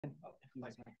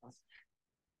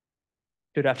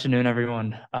Good afternoon,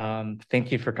 everyone.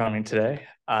 Thank you for coming today.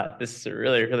 This is a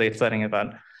really, really exciting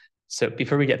event. So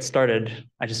before we get started,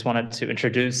 I just wanted to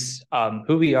introduce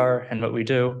who we are and what we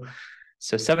do.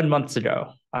 So 7 months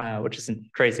ago, which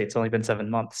isn't crazy, it's only been 7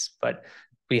 months, but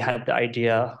we had the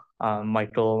idea,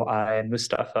 Michael, I, and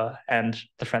Mustafa, and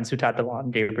the friends who tagged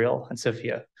along, Gabriel and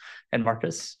Sophia and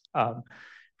Marcus.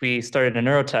 We started a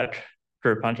Neurotech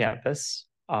group on campus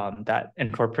that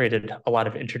incorporated a lot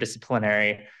of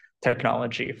interdisciplinary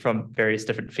technology from various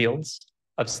different fields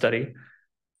of study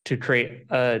to create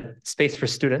a space for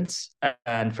students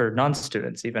and for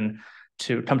non-students even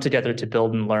to come together to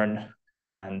build and learn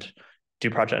and do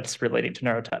projects relating to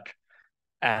neurotech.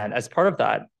 And as part of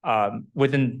that,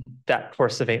 within that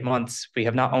course of 8 months, we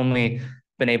have not only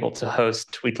been able to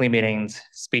host weekly meetings,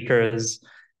 speakers,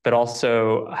 but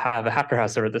also have a hacker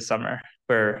house over the summer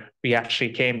where we actually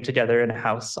came together in a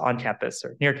house on campus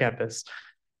or near campus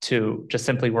to just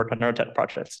simply work on neurotech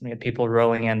projects. And we had people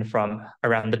rolling in from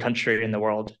around the country and the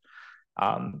world,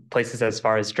 places as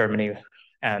far as Germany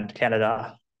and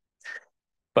Canada.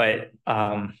 But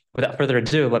without further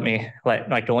ado, let me let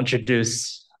Michael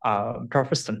introduce Karl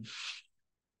Friston.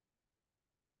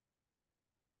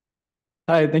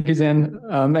 Hi, thank you, Zan.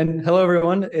 And hello,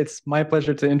 everyone. It's my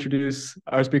pleasure to introduce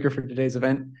our speaker for today's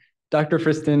event. Dr.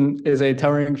 Friston is a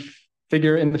towering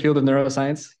figure in the field of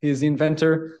neuroscience. He is the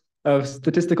inventor of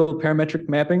statistical parametric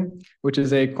mapping, which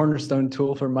is a cornerstone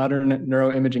tool for modern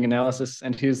neuroimaging analysis,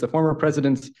 and he is the former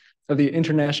president of the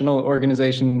International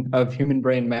Organization of Human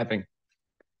Brain Mapping.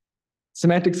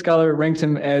 Semantic Scholar ranked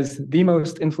him as the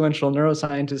most influential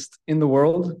neuroscientist in the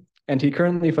world, and he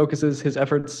currently focuses his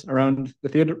efforts around the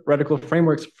theoretical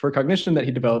frameworks for cognition that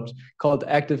he developed called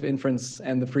active inference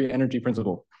and the free energy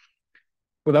principle.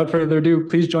 Without further ado,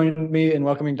 please join me in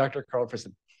welcoming Dr. Karl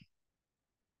Friston.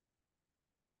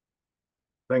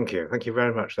 Thank you. Thank you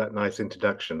very much for that nice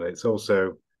introduction. It's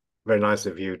also very nice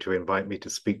of you to invite me to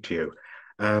speak to you.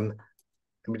 Let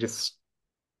me just...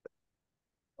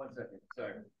 1 second,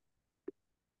 sorry.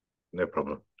 No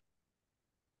problem.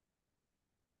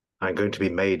 I'm going to be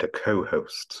made a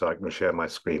co-host so I can share my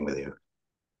screen with you.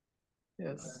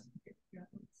 Yes.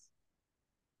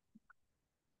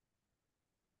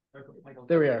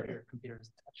 There we are. Your computer is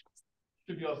attached.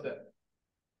 Should be all set.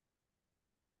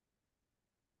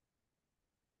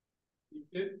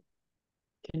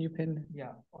 Can you pin?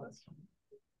 Yeah.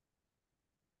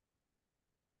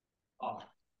 Oh.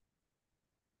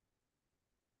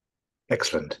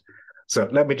 Excellent. So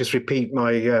let me just repeat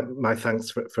my my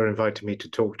thanks for inviting me to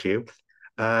talk to you.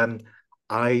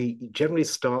 I generally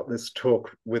start this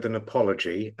talk with an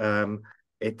apology.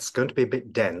 It's going to be a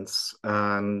bit dense,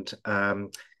 and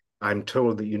I'm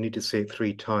told that you need to see it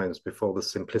 3 times before the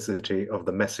simplicity of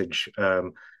the message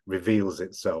reveals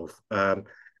itself.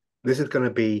 This is going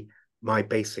to be my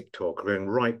basic talk, going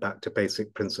right back to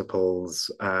basic principles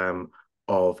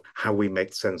of how we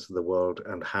make sense of the world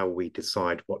and how we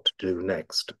decide what to do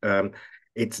next.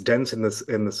 It's dense in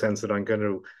the sense that I'm going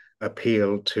to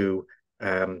appeal to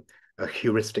a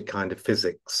heuristic kind of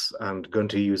physics and going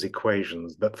to use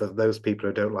equations. But for those people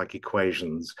who don't like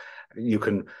equations, you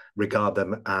can regard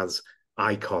them as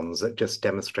icons that just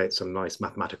demonstrate some nice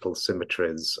mathematical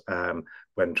symmetries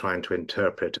when trying to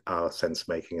interpret our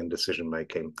sense-making and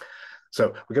decision-making. So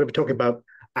we're going to be talking about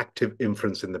active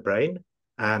inference in the brain.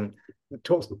 The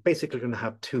talk's basically going to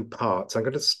have 2 parts. I'm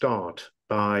going to start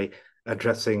by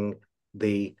addressing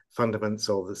the fundamentals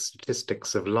or the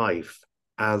statistics of life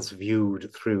as viewed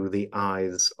through the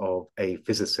eyes of a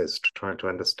physicist trying to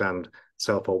understand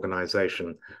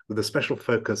self-organization, with a special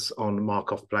focus on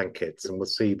Markov blankets. And we'll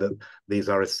see that these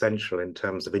are essential in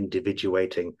terms of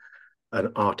individuating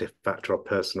an artifact or a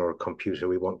person or a computer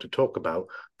we want to talk about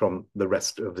from the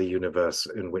rest of the universe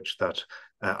in which that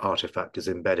artifact is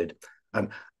embedded, and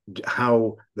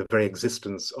how the very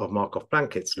existence of Markov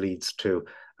blankets leads to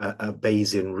a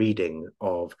Bayesian reading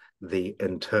of the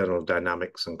internal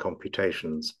dynamics and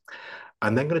computations.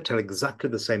 I'm then going to tell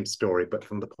exactly the same story, but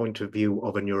from the point of view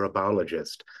of a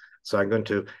neurobiologist. So I'm going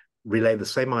to relay the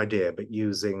same idea, but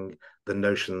using the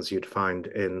notions you'd find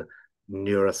in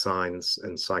neuroscience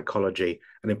and psychology,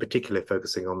 and in particular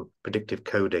focusing on predictive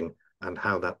coding and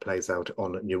how that plays out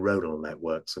on neuronal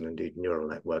networks and indeed neural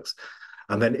networks.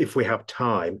 And then if we have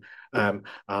time,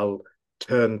 I'll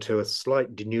turn to a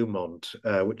slight denouement,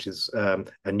 which is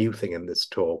a new thing in this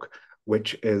talk,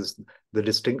 which is the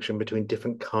distinction between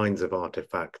different kinds of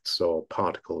artifacts or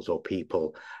particles or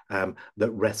people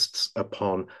that rests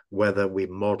upon whether we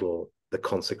model the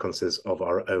consequences of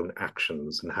our own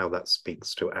actions and how that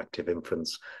speaks to active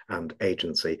inference and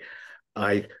agency.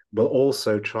 I will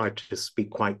also try to speak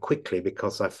quite quickly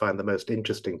because I find the most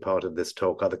interesting part of this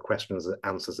talk are the questions and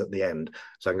answers at the end.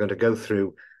 So I'm going to go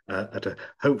through at a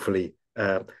hopefully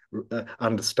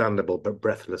understandable but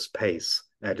breathless pace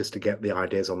just to get the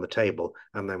ideas on the table,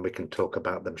 and then we can talk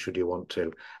about them should you want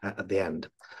to at the end.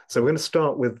 So we're going to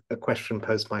start with a question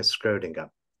posed by Schrödinger.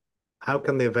 How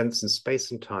can the events in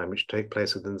space and time which take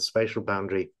place within the spatial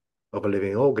boundary of a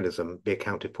living organism be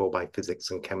accounted for by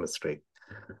physics and chemistry?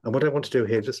 And what I want to do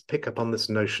here is just pick up on this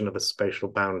notion of a spatial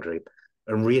boundary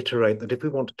and reiterate that if we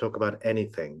want to talk about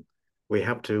anything, we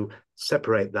have to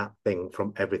separate that thing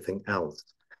from everything else.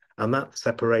 And that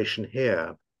separation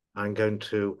here, I'm going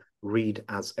to read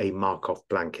as a Markov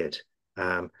blanket,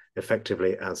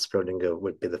 effectively, as Schrödinger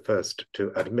would be the first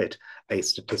to admit, a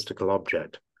statistical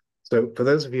object. So for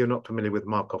those of you who are not familiar with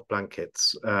Markov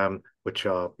blankets, which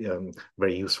are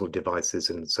very useful devices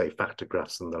in, say, factor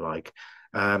graphs and the like,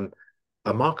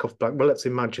 a Markov blanket, well, let's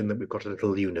imagine that we've got a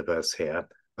little universe here,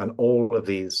 and all of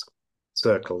these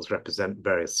circles represent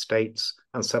various states,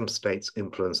 and some states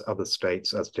influence other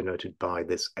states as denoted by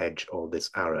this edge or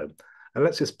this arrow. And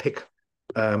let's just pick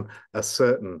a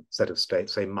certain set of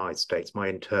states, say my states, my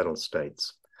internal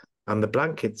states. And the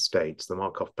blanket states, the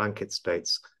Markov blanket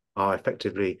states, are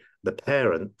effectively the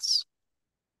parents,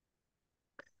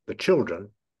 the children,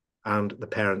 and the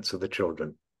parents of the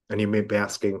children. And you may be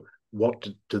asking, what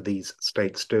do these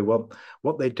states do? Well,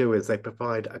 what they do is they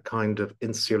provide a kind of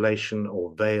insulation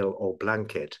or veil or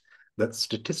blanket that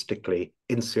statistically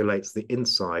insulates the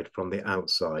inside from the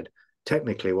outside.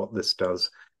 Technically, what this does,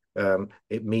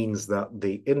 it means that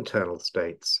the internal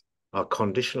states are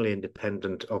conditionally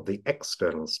independent of the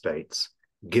external states,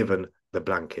 given the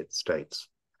blanket states.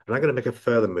 And I'm going to make a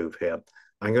further move here.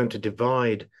 I'm going to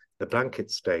divide the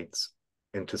blanket states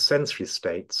into sensory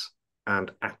states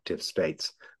and active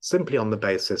states, simply on the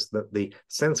basis that the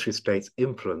sensory states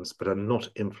influence but are not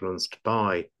influenced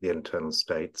by the internal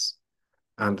states.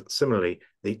 And similarly,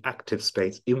 the active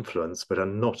states influence but are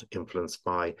not influenced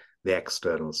by the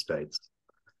external states.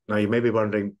 Now, you may be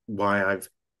wondering why I've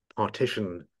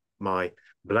partitioned my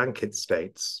blanket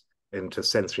states into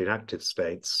sensory and active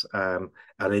states, and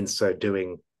in so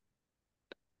doing,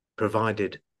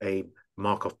 provided a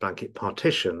Markov blanket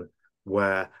partition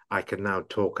where I can now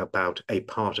talk about a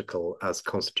particle as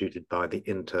constituted by the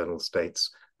internal states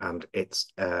and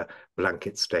its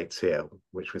blanket states here,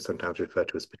 which we sometimes refer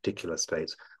to as particular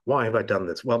states. Why have I done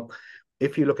this? Well,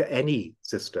 if you look at any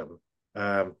system,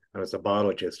 and as a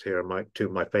biologist, here are two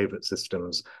of my favorite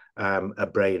systems, a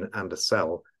brain and a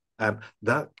cell,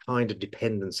 that kind of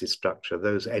dependency structure,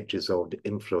 those edges of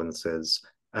influences,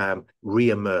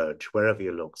 re-emerge wherever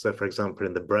you look. So, for example,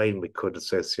 in the brain, we could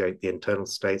associate the internal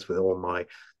states with all my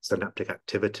synaptic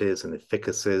activities and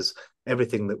efficacies,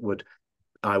 everything that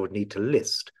I would need to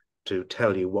list to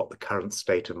tell you what the current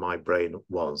state of my brain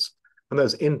was. And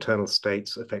those internal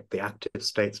states affect the active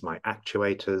states, my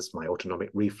actuators, my autonomic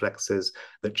reflexes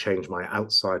that change my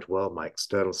outside world, my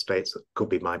external states. It could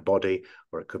be my body,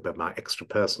 or it could be my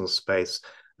extrapersonal space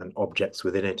and objects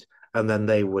within it. And then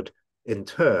they would in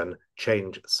turn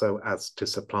change so as to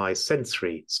supply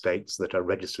sensory states that are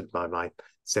registered by my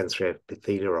sensory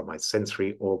epithelia or my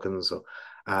sensory organs, or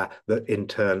that in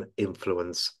turn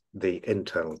influence the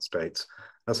internal states.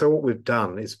 And so what we've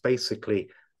done is basically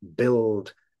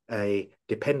build a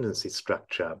dependency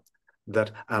structure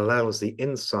that allows the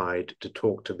inside to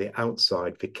talk to the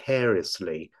outside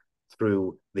vicariously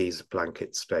through these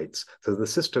blanket states. So the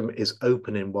system is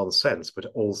open in one sense, but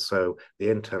also the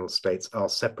internal states are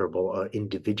separable or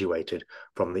individuated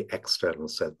from the external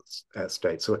states.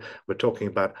 So we're talking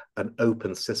about an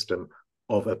open system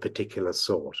of a particular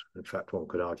sort. In fact, one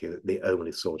could argue that the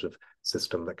only sort of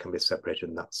system that can be separated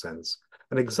in that sense.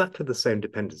 And exactly the same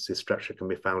dependency structure can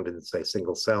be found in, say,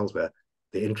 single cells, where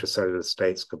the intracellular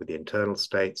states could be the internal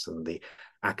states and the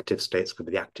active states could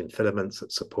be the actin filaments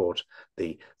that support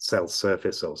the cell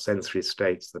surface, or sensory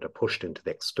states that are pushed into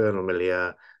the external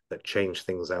milieu that change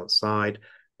things outside,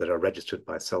 that are registered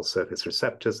by cell surface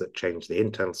receptors that change the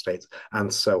internal states,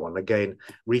 and so on. Again,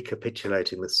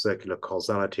 recapitulating this circular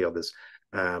causality, or this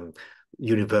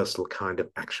universal kind of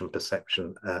action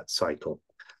perception cycle.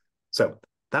 So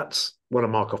that's what a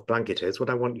Markov blanket is. What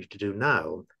I want you to do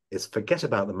now is forget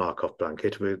about the Markov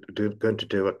blanket. We're going to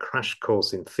do a crash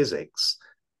course in physics.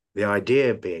 The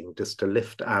idea being just to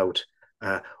lift out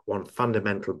one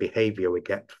fundamental behavior we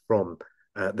get from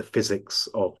the physics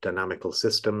of dynamical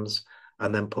systems,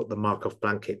 and then put the Markov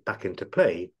blanket back into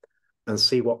play and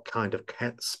see what kind of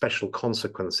special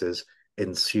consequences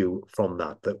ensue from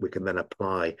that we can then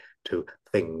apply to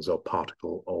things or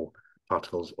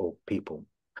particles or people.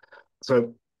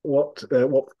 So what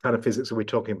kind of physics are we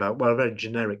talking about? Well, a very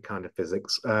generic kind of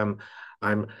physics.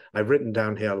 I've written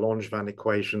down here a Langevin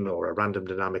equation or a random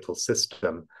dynamical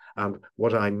system. And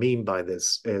what I mean by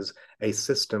this is a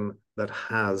system that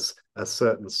has a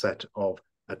certain set of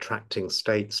attracting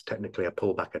states, technically a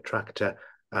pullback attractor.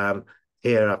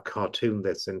 Here I've cartooned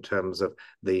this in terms of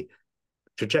the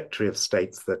trajectory of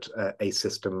states that a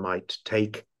system might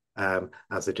take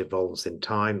as it evolves in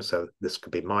time. So this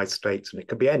could be my states, and it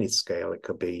could be any scale. It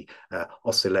could be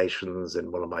oscillations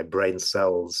in one of my brain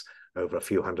cells over a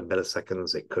few hundred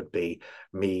milliseconds. It could be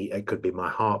me, it could be my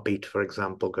heartbeat, for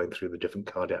example, going through the different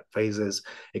cardiac phases.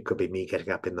 It could be me getting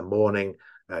up in the morning,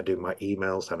 doing my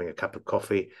emails, having a cup of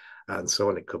coffee, and so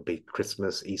on. It could be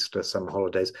Christmas, Easter, summer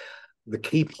holidays. The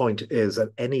key point is at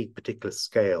any particular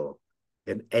scale,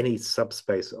 in any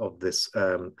subspace of this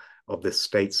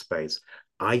state space,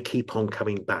 I keep on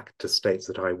coming back to states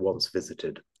that I once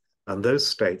visited. And those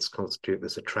states constitute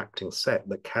this attracting set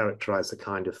that characterize the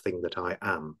kind of thing that I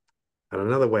am. And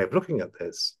another way of looking at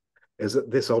this is that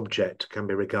this object can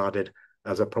be regarded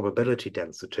as a probability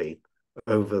density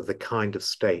over the kind of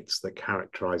states that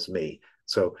characterize me.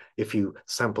 So if you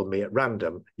sample me at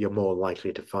random, you're more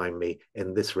likely to find me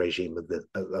in this regime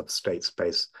of state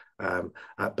space,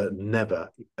 but never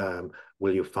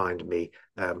will you find me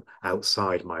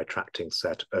outside my attracting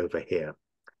set over here.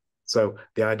 So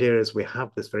the idea is we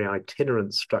have this very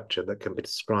itinerant structure that can be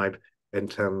described in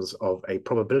terms of a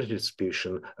probability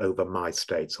distribution over my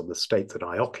states, or the state that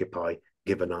I occupy,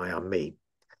 given I am me.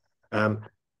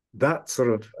 That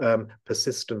sort of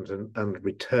persistent and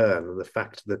return, and the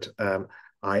fact that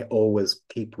I always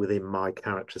keep within my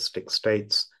characteristic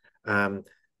states,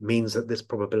 means that this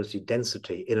probability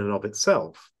density in and of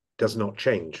itself does not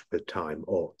change with time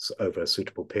or over a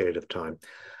suitable period of time.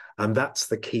 And that's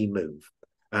the key move,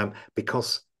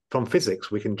 because from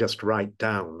physics, we can just write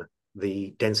down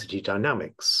the density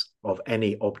dynamics of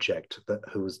any object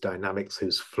whose dynamics,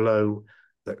 whose flow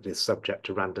that is subject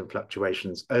to random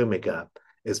fluctuations, omega,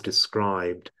 is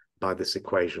described by this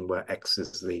equation where x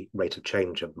is the rate of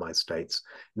change of my states.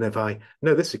 And if I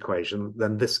know this equation,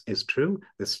 then this is true.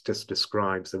 This just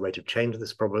describes the rate of change of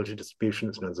this probability distribution.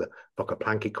 It's known as the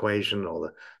Fokker-Planck equation,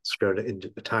 or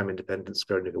the time-independent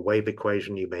Schrodinger wave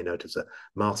equation. You may know it as a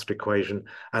master equation.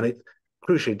 And it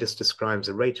crucially just describes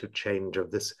the rate of change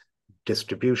of this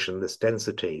distribution, this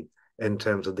density, in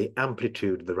terms of the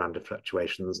amplitude of the random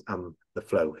fluctuations and the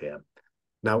flow here.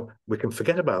 Now, we can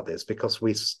forget about this because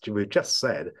we've just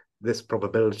said this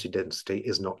probability density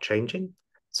is not changing.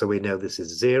 So we know this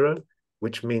is zero,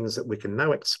 which means that we can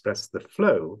now express the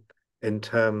flow in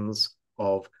terms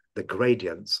of the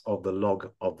gradients of the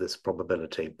log of this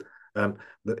probability.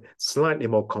 Slightly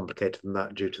more complicated than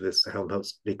that due to this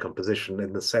Helmholtz decomposition,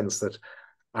 in the sense that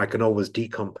I can always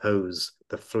decompose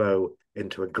the flow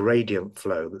into a gradient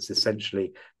flow that's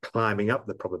essentially climbing up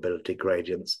the probability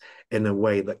gradients in a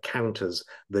way that counters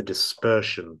the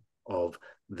dispersion of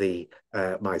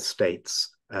my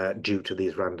states due to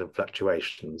these random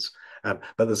fluctuations. But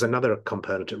there's another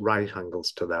component at right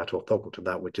angles to that, orthogonal to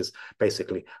that, which is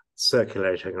basically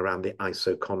circulating around the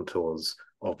isocontours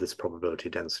of this probability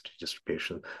density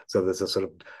distribution. So there's a sort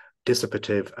of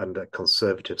dissipative and a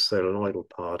conservative solenoidal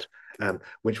part,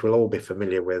 which we'll all be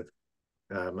familiar with.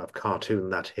 I've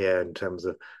cartooned that here in terms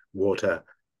of water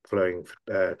flowing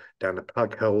down a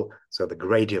plug hole. So the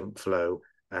gradient flow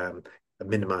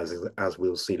minimizing, as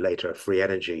we'll see later, a free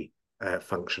energy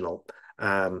functional,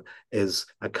 is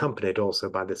accompanied also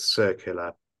by this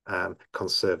circular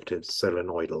conservative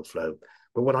solenoidal flow.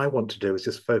 But what I want to do is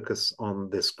just focus on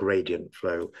this gradient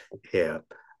flow here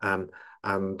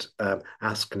and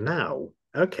ask now,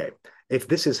 okay, if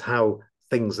this is how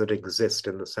things that exist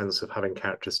in the sense of having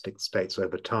characteristic states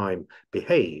over time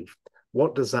behave,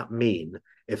 what does that mean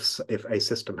if a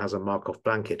system has a Markov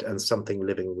blanket and something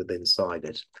living within inside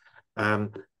it?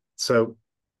 So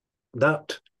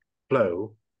that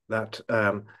flow, that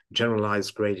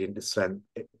generalized gradient descent,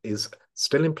 is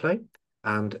still in play,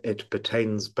 and it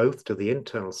pertains both to the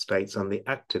internal states and the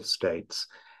active states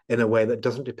in a way that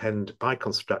doesn't depend by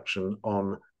construction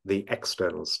on the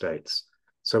external states.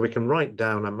 So we can write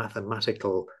down a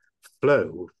mathematical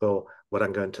flow for what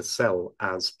I'm going to sell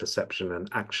as perception and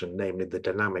action, namely the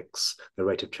dynamics, the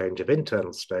rate of change of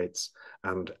internal states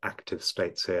and active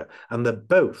states here. And they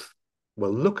both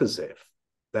will look as if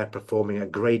they're performing a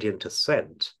gradient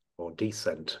ascent or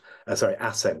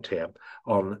ascent here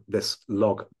on this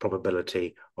log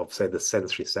probability of, say, the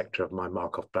sensory sector of my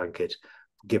Markov blanket,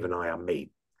 given I am me.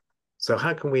 So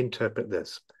how can we interpret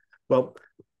this? Well,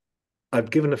 I've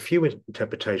given a few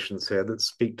interpretations here that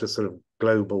speak to sort of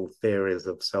global theories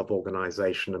of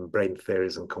self-organization and brain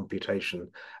theories and computation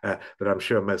that I'm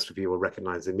sure most of you will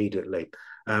recognize immediately.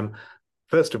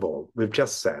 First of all, we've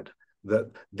just said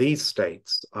that these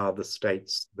states are the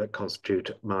states that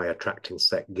constitute my attracting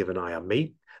set given I am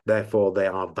me. Therefore, they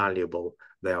are valuable.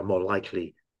 They are more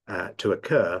likely to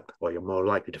occur, or you're more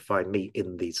likely to find me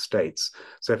in these states.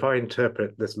 So if I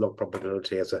interpret this log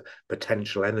probability as a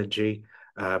potential energy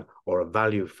or a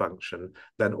value function,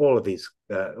 then these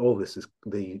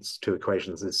two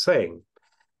equations is saying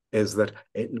is that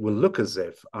it will look as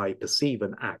if I perceive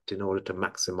an act in order to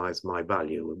maximize my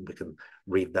value. And we can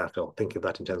read that or think of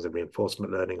that in terms of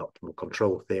reinforcement learning, optimal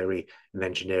control theory in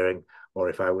engineering, or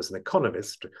if I was an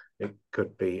economist, it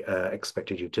could be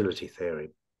expected utility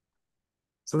theory.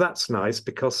 So that's nice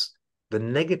because the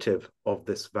negative of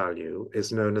this value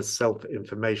is known as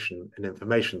self-information in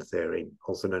information theory,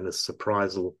 also known as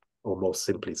surprisal, or more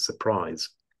simply surprise.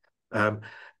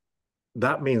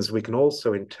 That means we can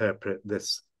also interpret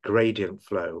this gradient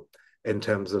flow in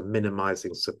terms of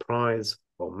minimizing surprise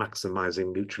or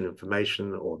maximizing mutual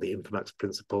information, or the Inference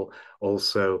principle,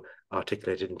 also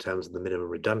articulated in terms of the minimum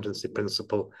redundancy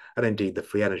principle, and indeed the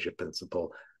free energy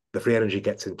principle. The free energy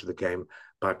gets into the game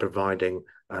by providing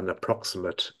an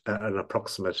approximate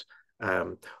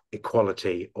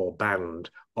equality or bound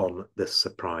on this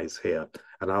surprise here.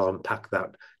 And I'll unpack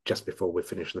that just before we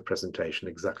finish the presentation,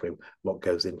 exactly what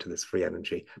goes into this free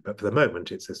energy. But for the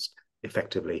moment, it's just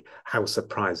effectively how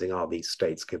surprising are these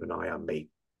states given I am me.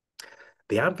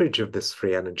 The average of this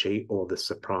free energy, or the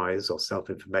surprise or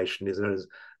self-information, is known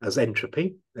as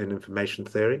entropy in information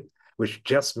theory, which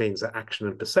just means that action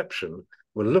and perception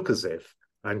will look as if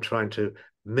I'm trying to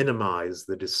minimize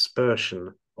the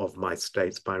dispersion of my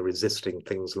states by resisting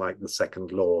things like the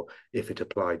second law if it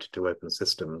applied to open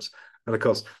systems. And of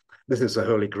course, this is the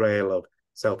holy grail of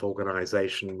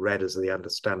self-organization, read as the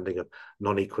understanding of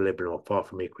non-equilibrium or far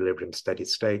from equilibrium steady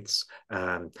states,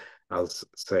 as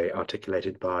say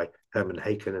articulated by Hermann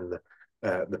Haken in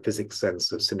the physics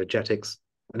sense of synergetics.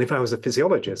 And if I was a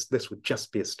physiologist, this would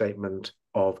just be a statement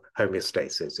of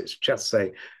homeostasis. It's just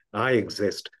saying I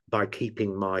exist by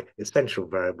keeping my essential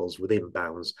variables within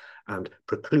bounds and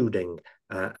precluding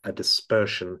a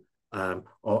dispersion and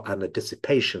a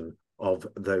dissipation of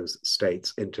those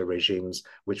states into regimes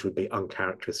which would be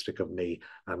uncharacteristic of me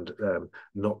and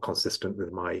not consistent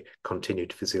with my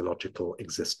continued physiological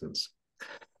existence.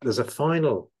 There's a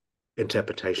final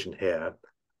interpretation here,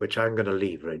 which I'm going to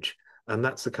leverage, and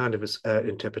that's the kind of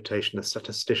interpretation a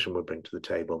statistician would bring to the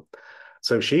table.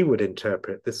 So she would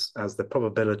interpret this as the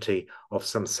probability of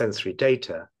some sensory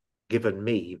data given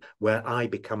me where I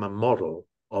become a model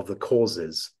of the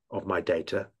causes of my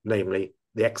data, namely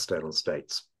the external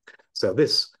states. So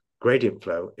this gradient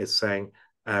flow is saying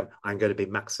I'm going to be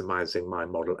maximizing my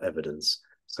model evidence.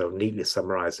 So neatly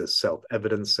summarizes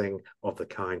self-evidencing of the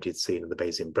kind you'd seen in the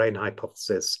Bayesian brain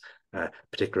hypothesis,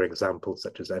 particular examples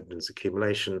such as evidence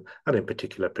accumulation, and in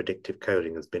particular predictive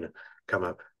coding has become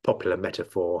a popular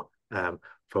metaphor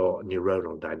for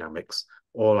neuronal dynamics.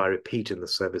 All I repeat in the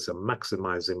service of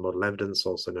maximizing model evidence,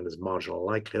 also known as marginal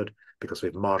likelihood, because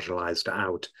we've marginalized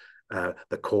out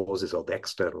the causes of the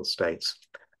external states,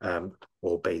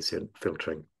 or Bayesian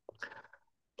filtering.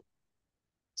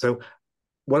 So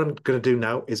what I'm going to do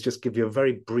now is just give you a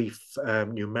very brief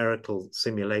numerical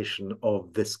simulation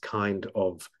of this kind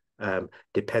of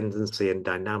dependency and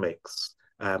dynamics,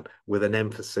 with an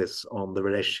emphasis on the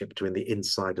relationship between the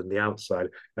inside and the outside.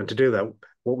 And to do that,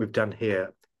 what we've done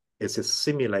here is just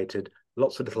simulated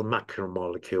lots of little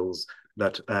macromolecules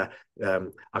that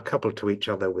are coupled to each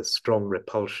other with strong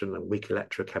repulsion and weak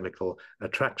electrochemical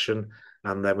attraction.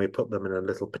 And then we put them in a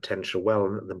little potential well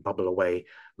and let them bubble away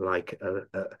like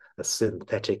a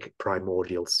synthetic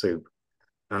primordial soup.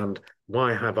 And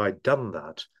why have I done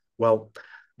that? Well,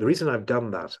 the reason I've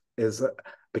done that is that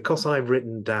because I've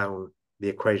written down the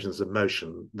equations of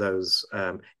motion, those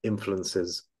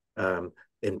influences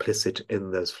implicit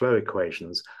in those flow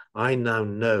equations, I now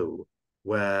know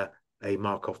where a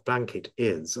Markov blanket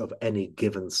is of any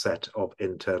given set of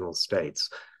internal states.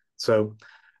 So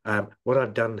what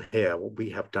I've done here, what we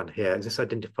have done here, is just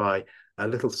identify a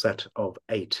little set of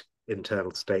 8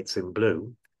 internal states in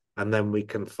blue, and then we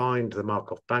can find the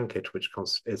Markov blanket, which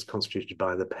is constituted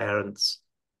by the parents,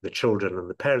 the children, and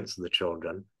the parents of the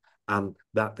children, and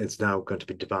that is now going to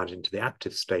be divided into the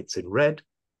active states in red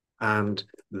and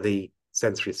the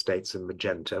sensory states in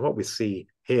magenta. And what we see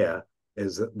here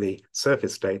is that the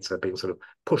surface states are being sort of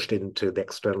pushed into the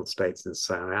external states in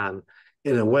cyan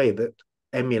in a way that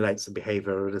emulates the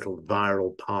behavior of a little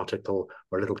viral particle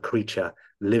or a little creature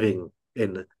living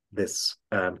in this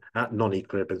at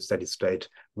non-equilibrium steady state,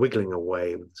 wiggling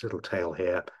away with this little tail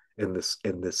here in this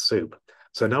soup.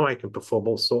 So now I can perform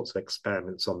all sorts of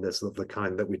experiments on this of the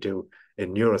kind that we do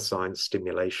in neuroscience,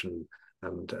 stimulation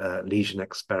and lesion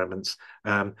experiments,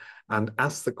 and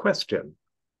ask the question,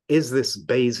 is this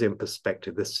Bayesian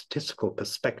perspective, this statistical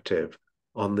perspective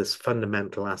on this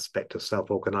fundamental aspect of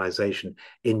self-organization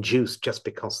induced just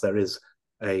because there is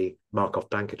a Markov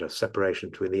blanket, a separation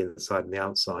between the inside and the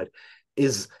outside?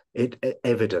 Is it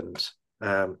evident,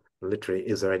 literally,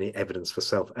 is there any evidence for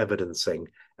self-evidencing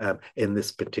in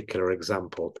this particular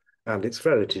example? And it's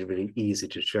relatively easy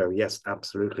to show, yes,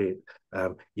 absolutely,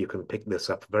 you can pick this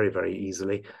up very, very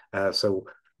easily. So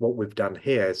what we've done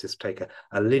here is just take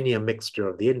a linear mixture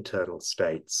of the internal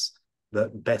states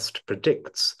that best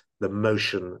predicts the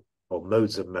motion or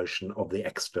modes of motion of the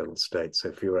external states. So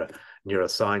if you're a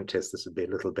neuroscientist, this would be a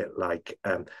little bit like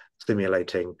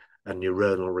simulating a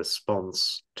neuronal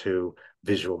response to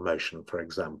visual motion, for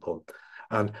example.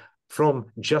 And from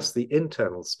just the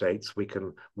internal states, we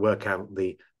can work out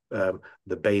the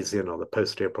Bayesian or the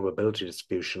posterior probability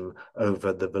distribution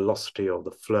over the velocity or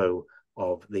the flow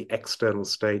of the external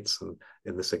states. And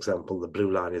in this example, the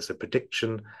blue line is a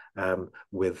prediction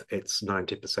with its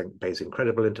 90% Bayesian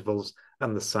credible intervals,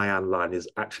 and the cyan line is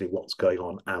actually what's going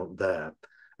on out there.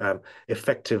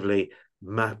 Effectively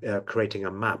creating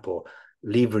a map or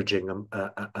leveraging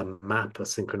a map, a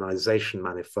synchronization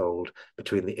manifold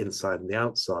between the inside and the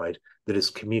outside that is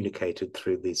communicated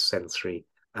through these sensory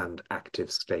and active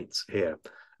states here.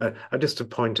 And just to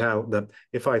point out that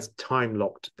if I time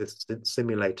locked this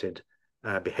simulated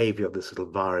behavior of this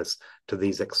little virus to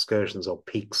these excursions or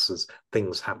peaks as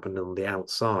things happen on the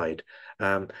outside,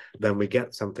 then we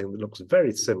get something that looks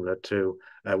very similar to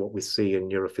what we see in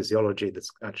neurophysiology. This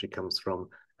actually comes from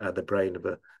the brain of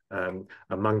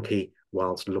a monkey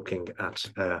whilst looking at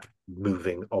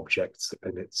moving objects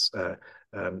in its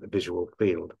visual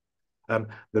field.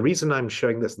 The reason I'm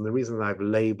showing this, and the reason I've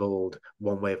labeled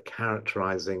one way of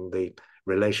characterizing the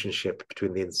relationship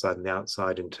between the inside and the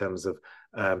outside in terms of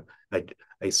a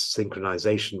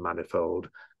synchronization manifold,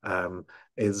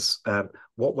 is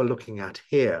what we're looking at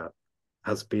here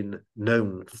has been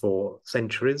known for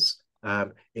centuries.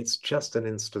 It's just an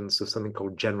instance of something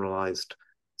called generalized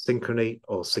synchrony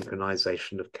or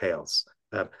synchronization of chaos.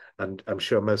 And I'm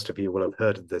sure most of you will have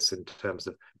heard of this in terms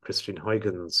of Christian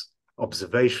Huygens'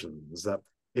 observations that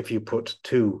if you put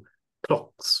two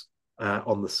clocks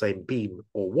on the same beam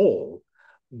or wall,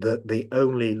 the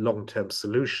only long-term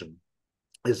solution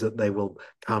is that they will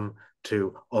come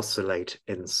to oscillate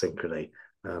in synchrony.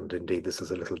 And indeed, this is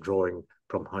a little drawing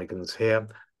from Huygens here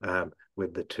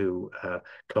with the two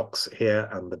clocks here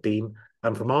and the beam.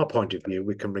 And from our point of view,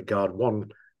 we can regard one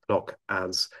clock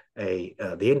as the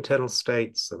internal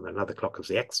states and another clock as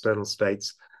the external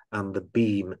states, and the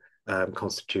beam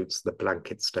constitutes the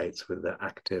blanket states with the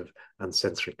active and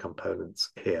sensory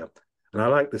components here. And I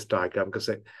like this diagram because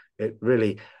it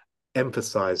really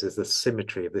emphasizes the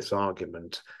symmetry of this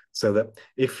argument, so that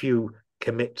if you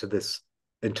commit to this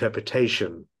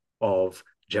interpretation of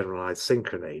generalized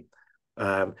synchrony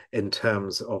in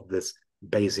terms of this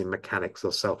Bayesian mechanics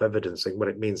or self-evidencing, what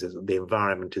it means is that the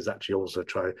environment is actually also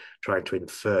trying to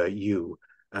infer you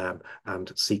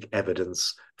and seek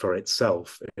evidence for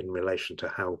itself in relation to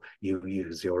how you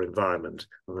use your environment.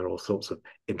 And there are all sorts of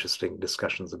interesting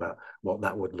discussions about what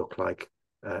that would look like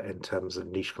in terms of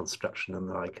niche construction and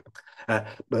the like.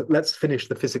 But let's finish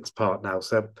the physics part now.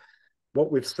 So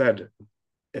what we've said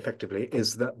effectively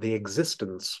is that the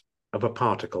existence of a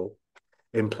particle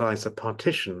implies a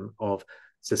partition of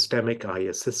systemic,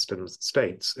 i.e. systems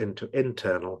states, into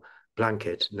internal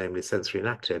blanket, namely sensory and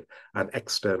active, and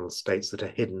external states that are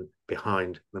hidden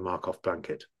behind the Markov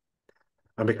blanket.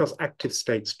 And because active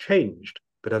states changed,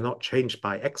 but are not changed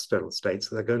by external states,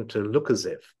 they're going to look as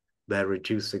if they're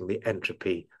reducing the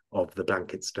entropy of the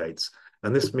blanket states.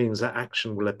 And this means that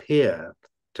action will appear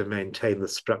to maintain the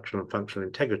structural and functional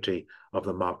integrity of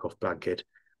the Markov blanket,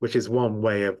 which is one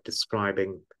way of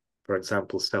describing, for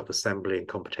example, self-assembly in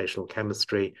computational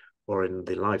chemistry or in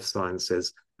the life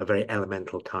sciences, a very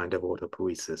elemental kind of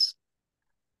autopoiesis.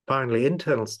 Finally,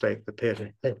 internal states appear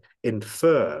to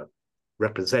infer,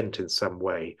 represent in some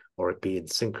way, or be in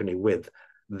synchrony with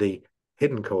the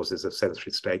hidden causes of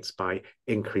sensory states by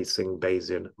increasing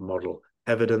Bayesian model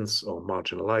evidence or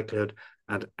marginal likelihood,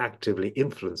 and actively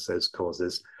influence those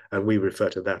causes. And we refer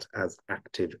to that as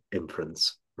active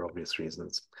inference for obvious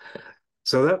reasons.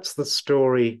 So that's the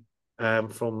story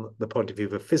from the point of view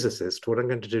of a physicist. What I'm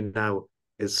going to do now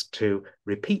is to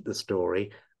repeat the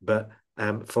story, but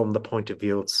from the point of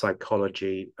view of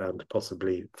psychology and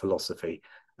possibly philosophy.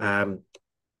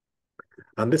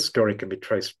 And this story can be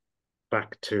traced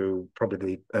back to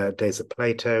probably the days of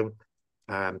Plato,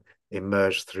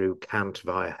 emerged through Kant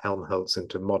via Helmholtz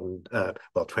into modern,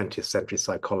 20th century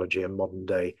psychology and modern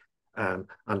day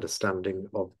understanding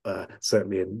of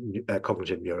certainly in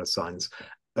cognitive neuroscience.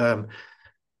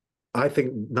 I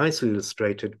think nicely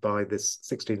illustrated by this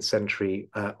 16th century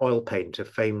oil painter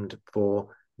famed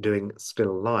for doing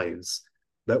still lives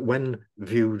that when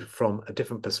viewed from a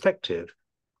different perspective,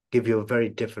 give you a very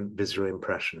different visual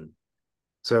impression.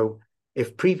 So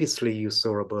if previously you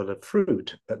saw a bowl of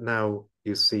fruit, but now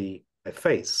you see a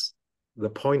face, the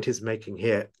point he's making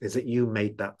here is that you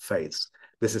made that face.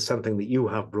 This is something that you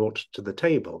have brought to the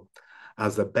table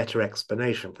as a better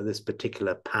explanation for this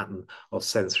particular pattern of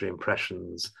sensory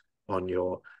impressions on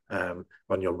your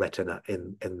retina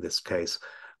in this case.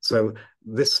 So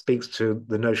this speaks to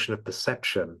the notion of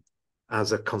perception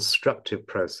as a constructive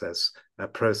process, a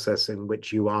process in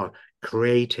which you are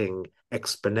creating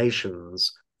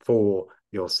explanations for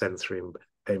your sensory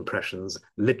impressions,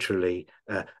 literally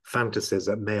fantasies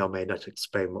that may or may not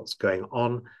explain what's going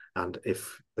on. And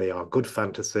if they are good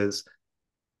fantasies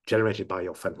generated by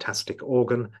your fantastic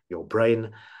organ, your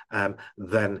brain,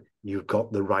 then you've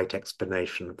got the right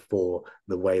explanation for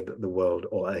the way that the world,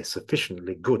 or a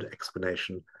sufficiently good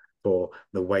explanation for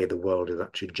the way the world is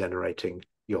actually generating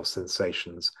your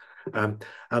sensations. And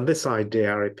this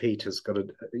idea, I repeat, has got a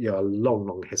long,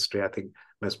 long history, I think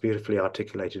most beautifully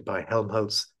articulated by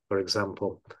Helmholtz, for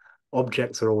example.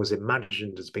 Objects are always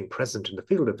imagined as being present in the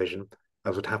field of vision,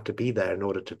 as would have to be there in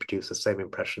order to produce the same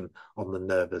impression on the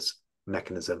nervous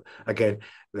mechanism. Again,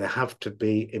 they have to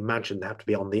be imagined, they have to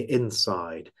be on the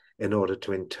inside in order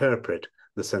to interpret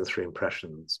the sensory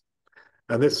impressions.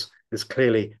 And this is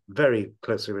clearly very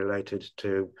closely related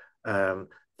to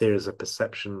theories of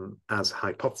perception as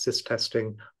hypothesis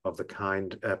testing of the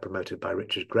kind promoted by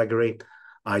Richard Gregory,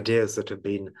 ideas that have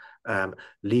been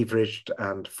leveraged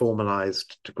and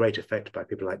formalized to great effect by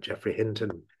people like Geoffrey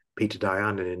Hinton, Peter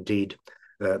Diane, and indeed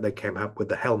they came up with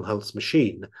the Helmholtz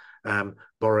machine,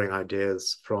 borrowing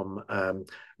ideas from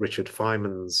Richard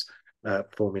Feynman's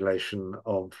formulation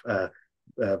of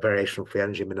variational free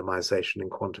energy minimization in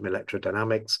quantum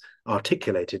electrodynamics,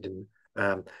 articulated in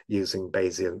using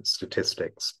Bayesian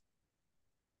statistics.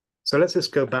 So let's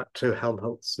just go back to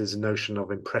Helmholtz's notion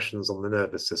of impressions on the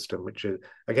nervous system, which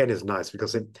again is nice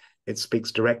because it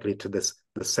speaks directly to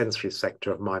the sensory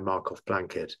sector of my Markov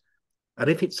blanket. And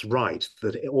if it's right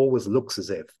that it always looks as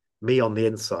if me on the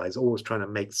inside is always trying to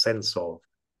make sense of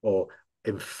or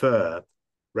infer,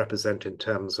 represent in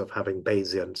terms of having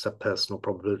Bayesian subpersonal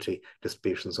probability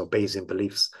distributions or Bayesian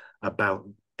beliefs about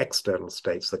external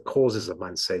states, the causes of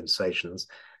my sensations,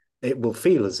 it will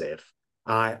feel as if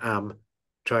I am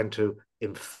trying to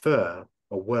infer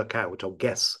or work out or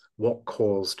guess what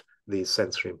caused these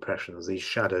sensory impressions, these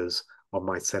shadows on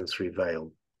my sensory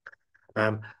veil.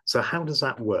 So how does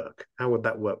that work? How would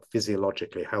that work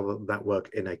physiologically? How would that work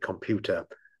in a computer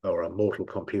or a mortal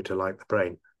computer like the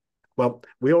brain? Well,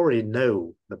 we already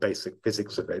know the basic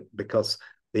physics of it because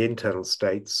the internal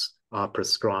states are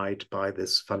prescribed by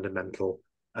this fundamental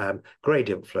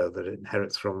gradient flow that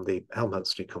inherits from the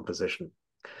Helmholtz decomposition,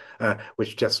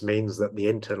 which just means that the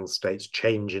internal states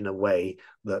change in a way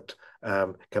that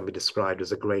can be described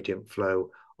as a gradient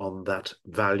flow on that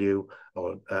value,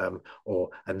 or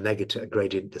a negative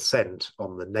gradient descent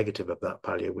on the negative of that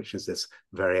value, which is this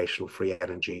variational free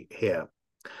energy here.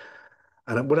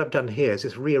 And what I've done here is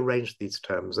just rearranged these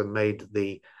terms and made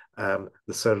the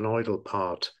solenoidal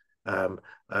part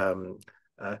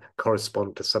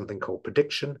correspond to something called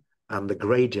prediction, and the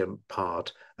gradient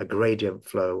part a gradient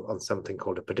flow on something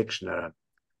called a prediction error.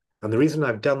 And the reason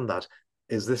I've done that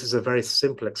is this is a very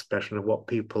simple expression of what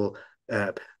people,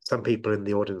 some people in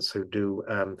the audience who do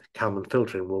Kalman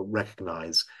filtering will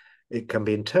recognize. It can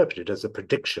be interpreted as a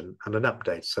prediction and an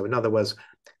update. So in other words,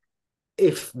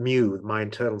 if mu, my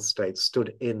internal state,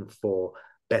 stood in for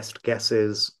best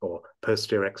guesses or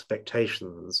posterior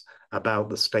expectations about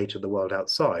the state of the world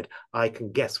outside, I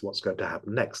can guess what's going to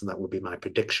happen next, and that would be my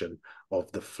prediction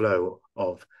of the flow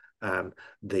of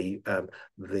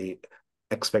the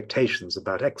expectations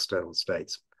about external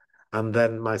states. And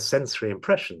then my sensory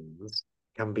impressions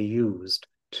can be used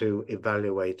to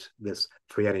evaluate this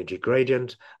free energy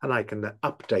gradient, and I can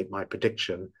update my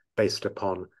prediction based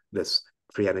upon this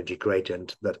free energy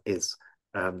gradient that is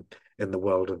in the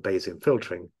world of Bayesian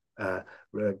filtering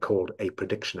called a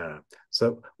prediction error.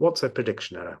 So what's a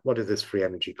prediction error? What is this free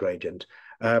energy gradient?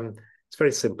 It's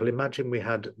very simple. Imagine we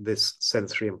had this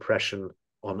sensory impression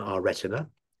on our retina,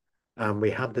 and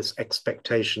we had this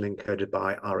expectation encoded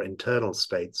by our internal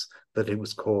states that it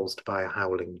was caused by a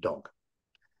howling dog.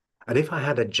 And if I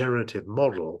had a generative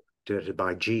model generated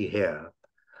by G here,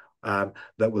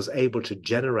 that was able to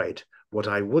generate what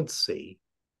I would see,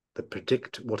 to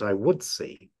predict what I would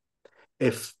see,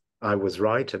 if I was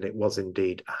right and it was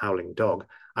indeed a howling dog,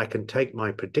 I can take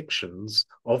my predictions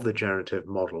of the generative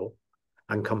model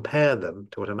and compare them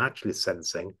to what I'm actually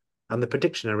sensing, and the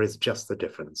prediction error is just the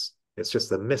difference. It's just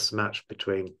the mismatch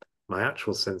between my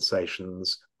actual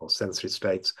sensations or sensory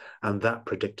states and that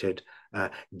predicted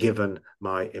given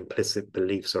my implicit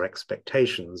beliefs or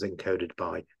expectations encoded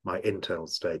by my internal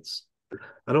states.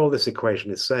 And all this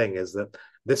equation is saying is that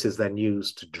this is then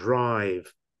used to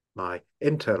drive my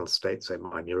internal states, so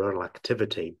my neuronal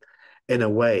activity, in a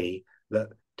way that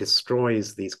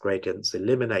destroys these gradients,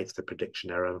 eliminates the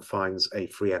prediction error, and finds a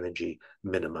free energy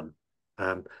minimum.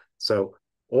 So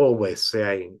all we're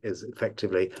saying is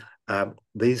effectively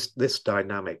this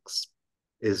dynamics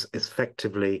is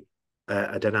effectively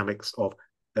a dynamics of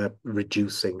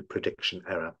reducing prediction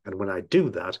error. And when I do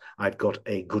that, I've got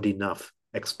a good enough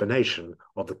explanation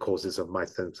of the causes of my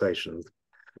sensations.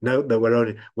 Note that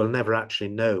we'll never actually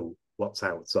know what's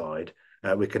outside.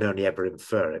 We can only ever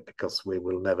infer it because we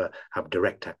will never have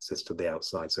direct access to the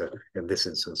outside. So in this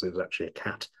instance, it was actually a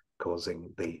cat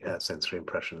causing the sensory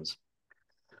impressions.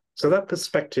 So that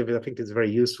perspective, I think, is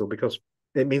very useful because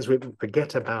it means we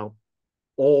forget about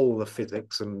all the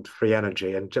physics and free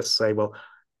energy and just say, well,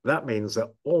 that means that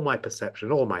all my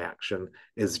perception, all my action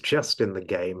is just in the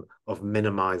game of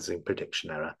minimizing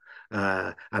prediction error.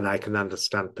 And I can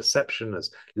understand perception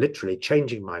as literally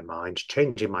changing my mind,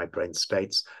 changing my brain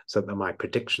states so that my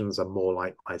predictions are more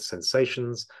like my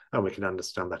sensations, and we can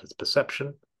understand that as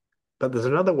perception. But there's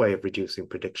another way of reducing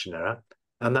prediction error,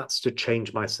 and that's to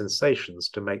change my sensations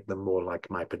to make them more like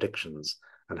my predictions.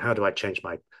 And how do I change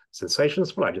my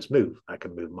sensations? Well, I just move. I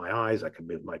can move my eyes, I can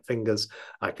move my fingers,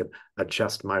 I can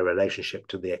adjust my relationship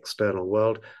to the external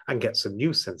world and get some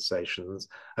new sensations.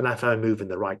 And if I move in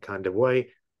the right kind of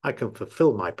way, I can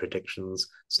fulfill my predictions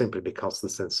simply because the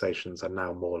sensations are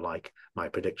now more like my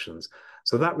predictions.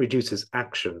 So that reduces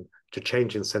action to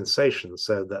changing sensations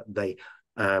so that they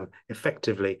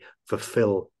effectively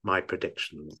fulfill my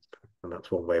predictions. And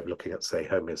that's one way of looking at, say,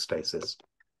 homeostasis.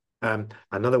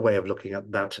 Another way of looking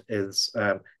at that is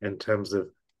in terms of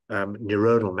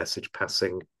neuronal message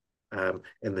passing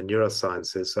in the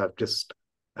neurosciences. So I've just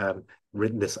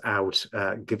written this out,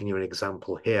 giving you an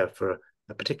example here for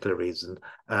a particular reason,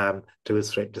 to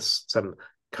illustrate just some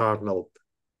cardinal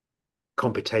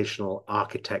computational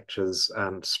architectures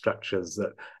and structures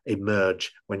that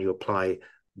emerge when you apply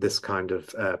this kind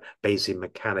of Bayesian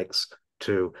mechanics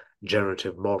to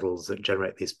generative models that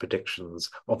generate these predictions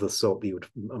of the sort that you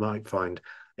might find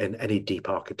in any deep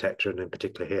architecture, and in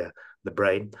particular here, the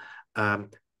brain. So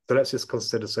let's just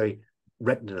consider, say,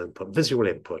 retinal input, visual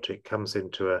input. It comes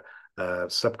into a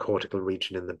subcortical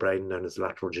region in the brain known as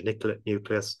lateral geniculate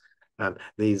nucleus.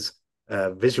 These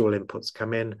visual inputs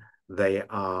come in, they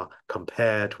are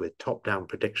compared with top-down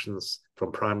predictions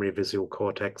from primary visual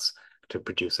cortex to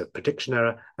produce a prediction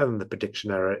error, and the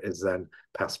prediction error is then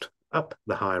passed up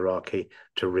the hierarchy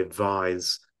to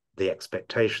revise the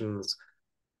expectations.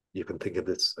 You can think of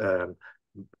this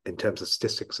in terms of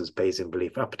statistics as Bayesian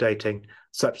belief updating,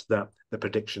 such that the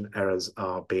prediction errors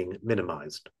are being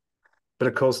minimized. But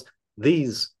of course,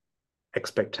 these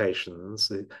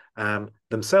expectations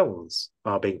themselves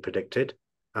are being predicted,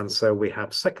 and so we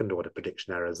have second order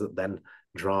prediction errors that then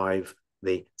drive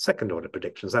the second order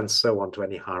predictions, and so on to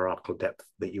any hierarchical depth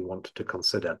that you want to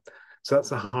consider. So that's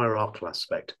the hierarchical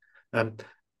aspect. At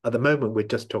the moment, we're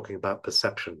just talking about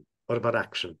perception. What about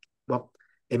action? Well,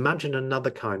 imagine another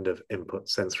kind of input,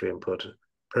 sensory input,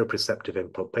 proprioceptive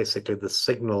input, basically the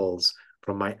signals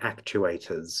from my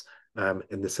actuators,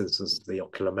 in this instance, the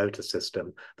oculomotor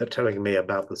system, that are telling me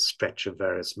about the stretch of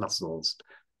various muscles.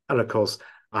 And of course,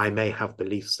 I may have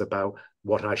beliefs about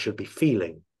what I should be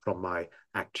feeling from my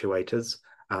actuators,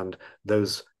 and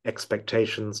those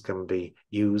expectations can be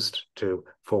used to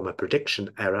form a prediction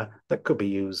error that could be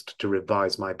used to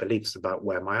revise my beliefs about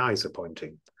where my eyes are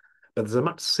pointing. But there's a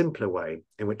much simpler way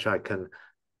in which I can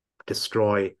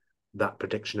destroy that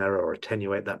prediction error or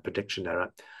attenuate that prediction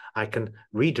error. I can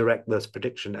redirect those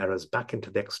prediction errors back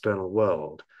into the external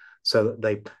world so that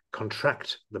they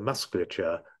contract the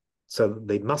musculature, so that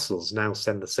the muscles now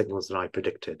send the signals that I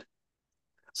predicted.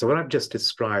 So what I've just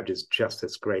described is just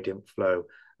this gradient flow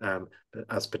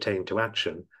as pertaining to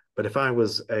action. But if I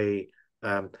was a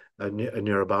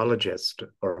neurobiologist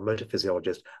or a motor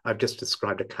physiologist, I've just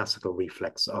described a classical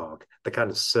reflex arc, the kind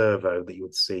of servo that you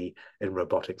would see in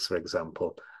robotics, for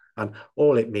example. And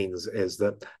all it means is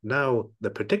that now the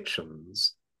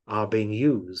predictions are being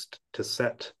used to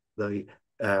set the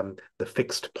the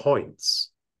fixed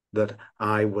points that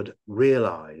I would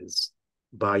realize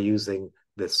by using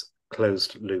this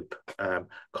closed loop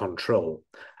control.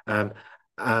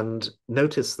 And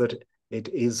notice that it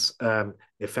is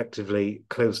effectively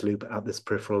closed loop at this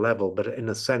peripheral level, but in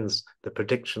a sense, the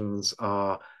predictions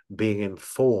are being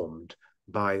informed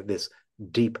by this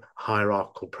deep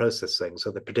hierarchical processing.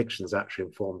 So the predictions are actually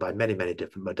informed by many, many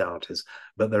different modalities,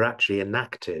 but they're actually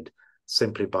enacted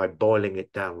simply by boiling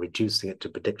it down, reducing it to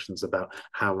predictions about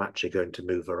how I'm actually going to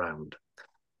move around.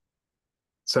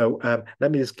 So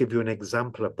let me just give you an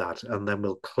example of that, and then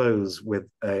we'll close with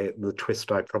the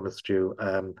twist I promised you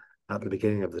at the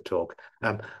beginning of the talk.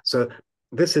 So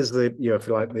this is the, if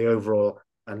you like, the overall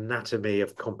anatomy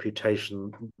of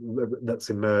computation that's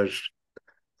emerged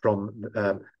from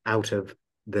out of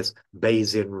this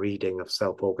Bayesian reading of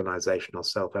self-organization or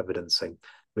self-evidencing.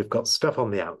 We've got stuff on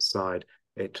the outside.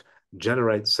 It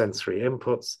generates sensory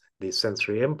inputs. These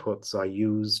sensory inputs are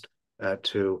used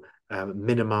to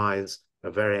minimize a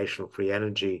variational free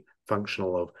energy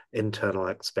functional of internal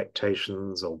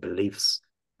expectations or beliefs,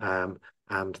 and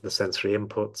the sensory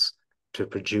inputs to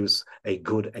produce a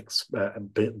good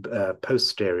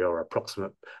posterior or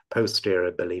approximate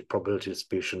posterior belief probability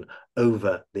distribution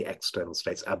over the external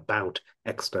states, about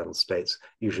external states,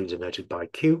 usually denoted by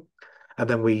Q. And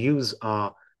then we use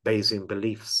our Bayesian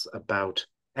beliefs about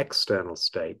external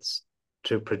states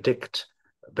to predict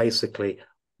basically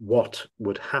what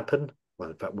would happen. Well,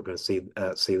 in fact, we're going to see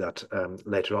that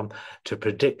later on, to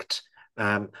predict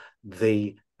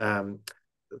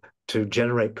to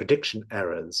generate prediction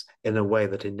errors in a way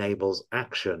that enables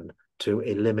action to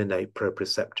eliminate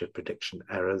proprioceptive prediction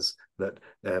errors that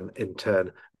in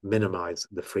turn minimize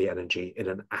the free energy in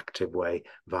an active way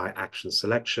via action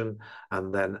selection.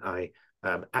 And then I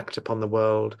act upon the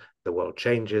world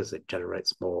changes, it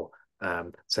generates more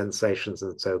sensations,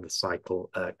 and so the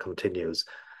cycle continues.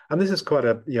 And this is quite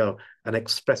an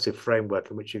expressive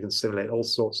framework in which you can simulate all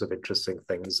sorts of interesting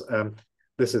things.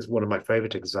 This is one of my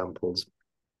favorite examples.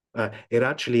 It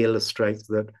actually illustrates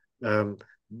that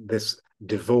this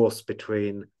divorce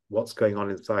between what's going on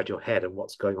inside your head and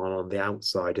what's going on the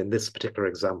outside. In this particular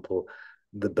example,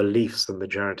 the beliefs and the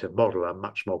generative model are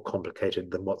much more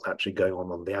complicated than what's actually going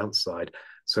on the outside.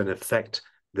 So in effect,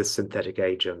 this synthetic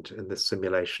agent in this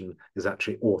simulation is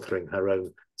actually authoring her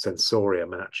own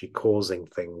sensorium and actually causing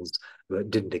things that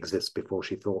didn't exist before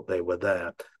she thought they were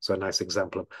there. So a nice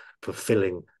example of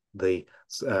fulfilling the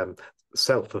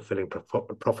self-fulfilling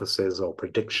prophecies or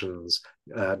predictions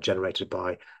generated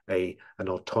by an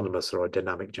autonomous or a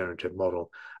dynamic generative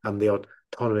model. And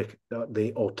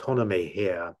the autonomy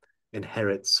here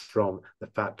inherits from the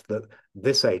fact that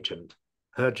this agent,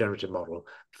 her generative model,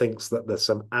 thinks that there's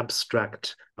some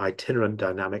abstract itinerant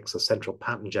dynamics, a central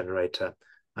pattern generator,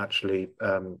 actually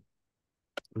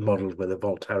modeled with a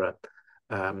Volterra,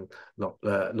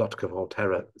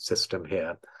 Lotka-Volterra system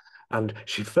here. And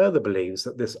she further believes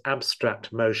that this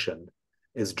abstract motion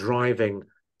is driving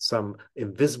some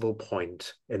invisible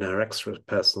point in her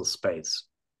extrapersonal space.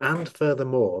 And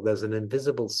furthermore, there's an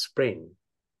invisible spring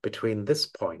between this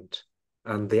point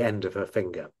and the end of her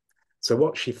finger. So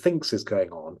what she thinks is going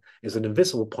on is an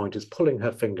invisible point is pulling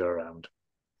her finger around.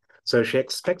 So she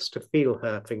expects to feel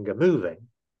her finger moving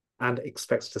and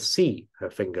expects to see her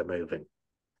finger moving.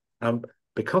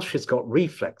 Because she's got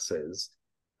reflexes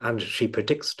and she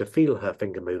predicts to feel her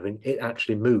finger moving, it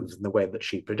actually moves in the way that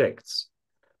she predicts.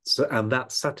 So, and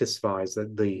that satisfies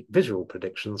the visual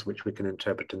predictions, which we can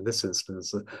interpret in this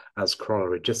instance as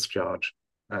corollary discharge,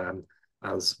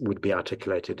 as would be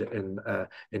articulated in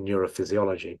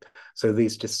neurophysiology. So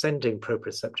these descending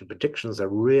proprioceptive predictions are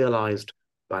realized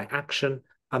by action,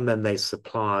 and then they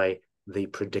supply the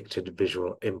predicted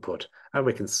visual input. And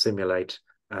we can simulate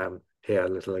here a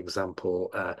little example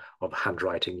of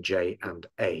handwriting J and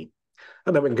A.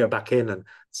 And then we can go back in and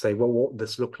say, well, what would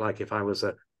this look like if I was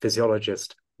a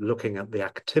physiologist looking at the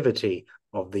activity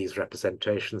of these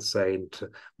representations, say into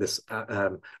this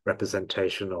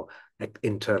representation or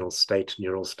internal state,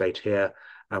 neural state here.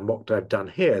 And what I've done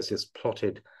here is just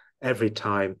plotted every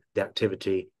time the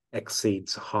activity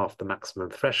exceeds half the maximum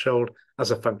threshold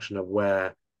as a function of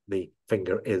where the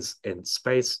finger is in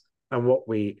space. And what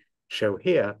we show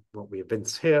here, what we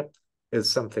evince here,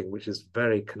 is something which is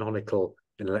very canonical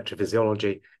in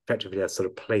electrophysiology, effectively a sort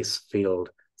of place field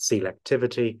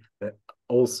selectivity that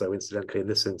also, incidentally, in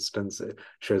this instance, it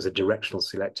shows a directional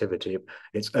selectivity.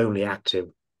 It's only active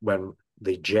when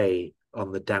the J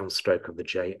on the downstroke of the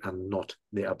J and not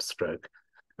the upstroke.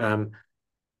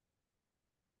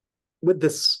 With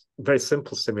this very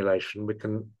simple simulation, we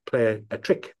can play a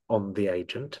trick on the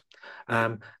agent.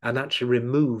 and actually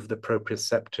remove the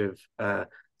proprioceptive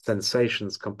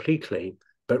sensations completely,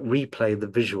 but replay the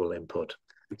visual input.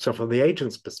 So from the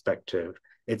agent's perspective,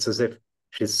 it's as if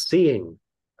she's seeing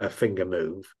a finger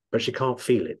move, but she can't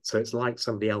feel it. So it's like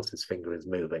somebody else's finger is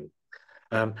moving.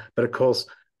 But of course,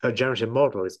 her generative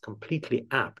model is completely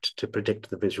apt to predict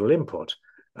the visual input.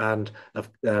 And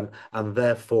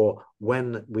therefore,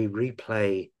 when we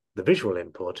replay the visual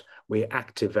input, we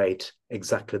activate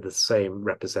exactly the same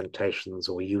representations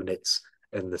or units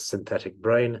in the synthetic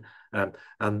brain.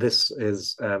 And this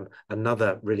is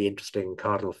another really interesting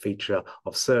cardinal feature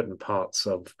of certain parts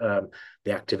of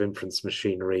the active inference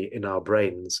machinery in our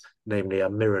brains, namely a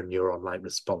mirror neuron-like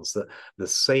response, that the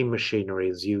same machinery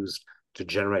is used to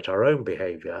generate our own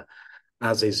behavior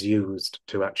as is used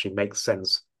to actually make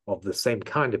sense of the same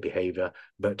kind of behavior,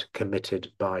 but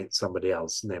committed by somebody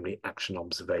else, namely action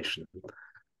observation.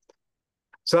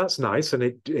 So that's nice, and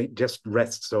it just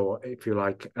rests, or if you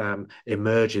like,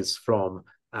 emerges from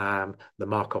the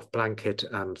Markov blanket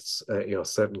and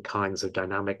certain kinds of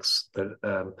dynamics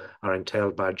that are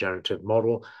entailed by a generative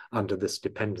model under this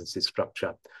dependency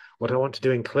structure. What I want to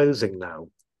do in closing now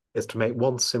is to make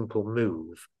one simple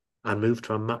move and move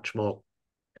to a much more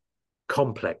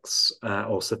complex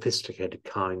or sophisticated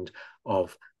kind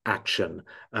of action.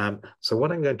 So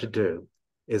what I'm going to do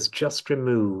is just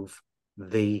remove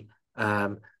the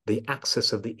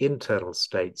access of the internal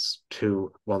states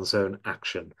to one's own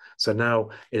action. So now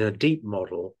in a deep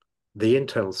model, the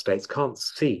internal states can't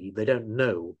see, they don't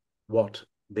know what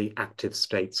the active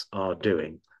states are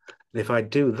doing. And if I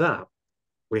do that,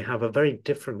 we have a very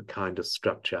different kind of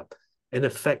structure. In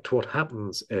effect, what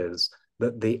happens is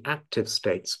that the active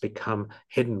states become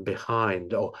hidden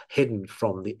behind or hidden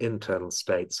from the internal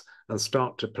states and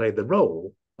start to play the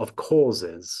role of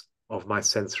causes of my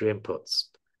sensory inputs.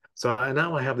 So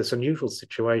now I have this unusual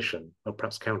situation, or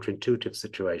perhaps counterintuitive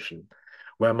situation,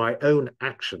 where my own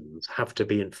actions have to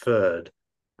be inferred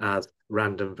as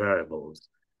random variables.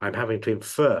 I'm having to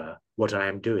infer what I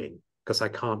am doing because I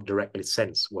can't directly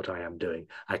sense what I am doing.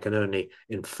 I can only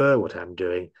infer what I'm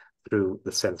doing through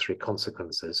the sensory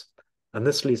consequences. And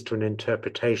this leads to an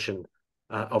interpretation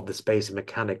of this Bayesian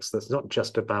mechanics that's not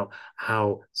just about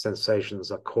how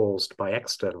sensations are caused by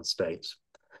external states,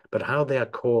 but how they are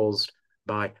caused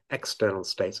by external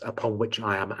states upon which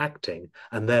I am acting,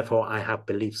 and therefore I have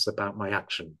beliefs about my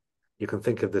action. You can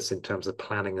think of this in terms of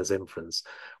planning as inference,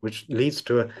 which leads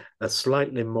to a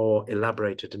slightly more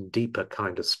elaborated and deeper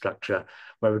kind of structure,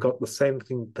 where we've got the same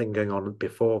thing going on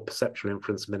before perceptual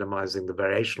inference, minimizing the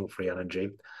variational free energy,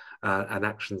 and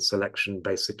action selection,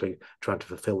 basically trying to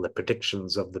fulfill the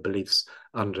predictions of the beliefs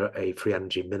under a free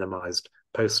energy minimized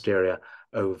posterior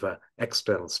over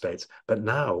external states. But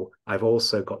now I've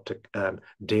also got to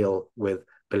deal with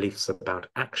beliefs about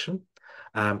action.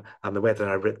 And the way that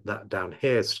I written that down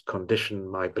here is to condition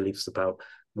my beliefs about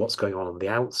what's going on the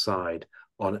outside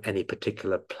on any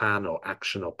particular plan or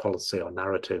action or policy or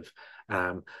narrative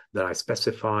that I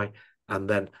specify, and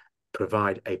then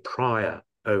provide a prior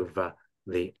over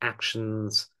the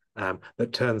actions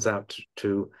that turns out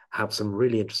to have some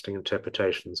really interesting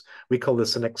interpretations. We call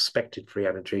this an expected free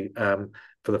energy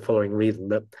for the following reason,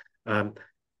 that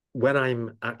when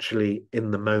I'm actually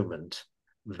in the moment,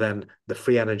 then the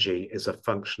free energy is a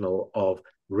functional of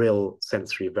real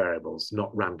sensory variables,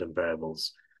 not random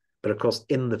variables. But of course,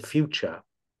 in the future,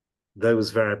 those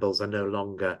variables are no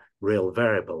longer real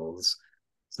variables.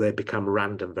 So they become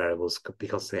random variables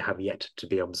because they have yet to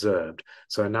be observed.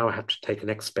 So I now have to take an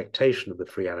expectation of the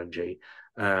free energy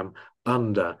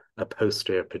under a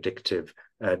posterior predictive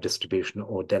distribution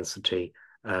or density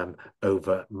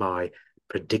over my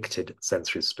predicted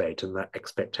sensory state, and that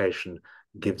expectation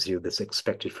gives you this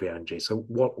expected free energy. So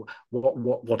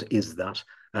what is that?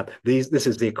 This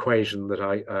is the equation that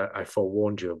I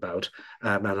forewarned you about,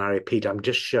 and I repeat, I'm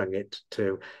just showing it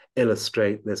to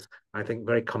illustrate this, I think,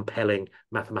 very compelling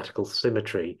mathematical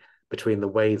symmetry between the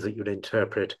ways that you'd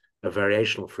interpret a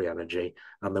variational free energy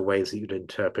and the ways that you'd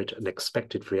interpret an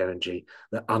expected free energy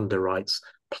that underwrites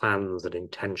plans and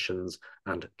intentions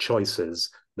and choices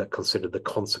that consider the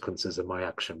consequences of my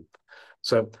action.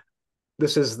 So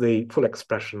this is the full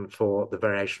expression for the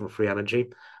variational free energy.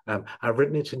 I've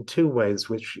written it in two ways,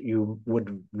 which you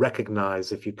would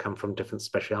recognize if you come from different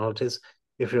specialities.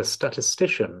 If you're a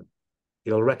statistician,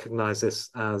 you'll recognize this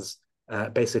as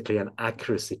basically an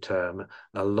accuracy term,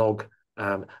 a log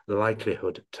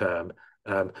likelihood term,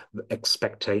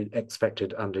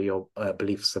 expected under your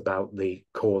beliefs about the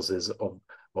causes of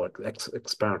or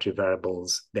explanatory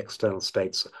variables, the external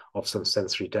states of some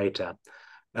sensory data,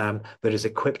 that is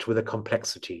equipped with a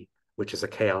complexity, which is a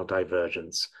KL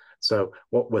divergence. So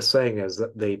what we're saying is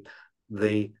that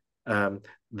the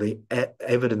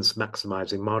evidence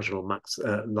maximizing, marginal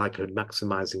likelihood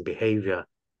maximizing behavior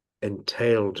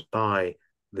entailed by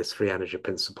this free energy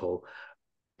principle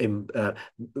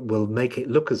will make it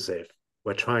look as if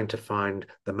we're trying to find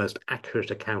the most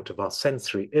accurate account of our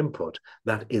sensory input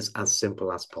that is as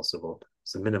simple as possible.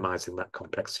 So minimizing that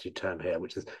complexity term here,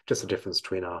 which is just the difference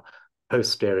between our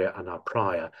posterior and our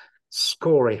prior,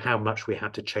 scoring how much we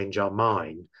had to change our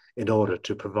mind in order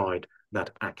to provide that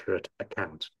accurate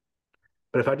account.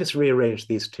 But if I just rearrange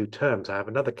these two terms, I have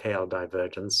another KL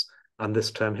divergence and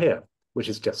this term here, which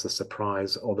is just the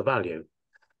surprise or the value.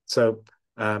 So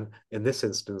in this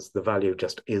instance, the value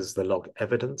just is the log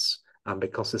evidence. And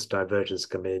because this divergence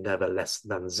can be never less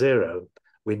than 0,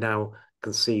 we now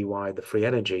can see why the free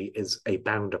energy is a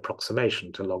bound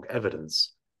approximation to log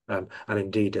evidence. And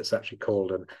indeed, it's actually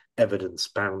called an evidence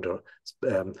bound, or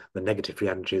the negative free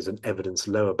energy is an evidence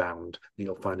lower bound that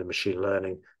you'll find in machine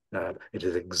learning. It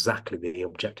is exactly the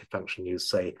objective function you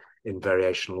say in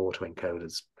variational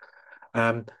autoencoders.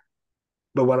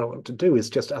 But what I want to do is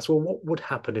just ask, well, what would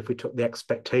happen if we took the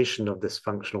expectation of this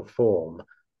functional form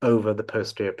over the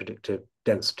posterior predictive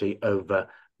density over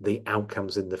the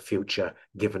outcomes in the future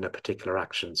given a particular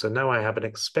action? So now I have an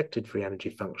expected free energy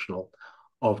functional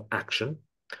of action.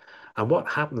 And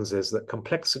what happens is that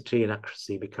complexity and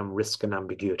accuracy become risk and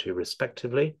ambiguity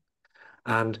respectively.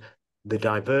 And the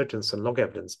divergence and log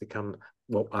evidence become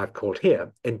what I've called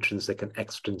here intrinsic and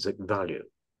extrinsic value.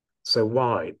 So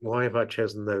why? Why have I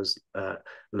chosen those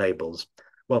labels?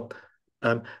 Well,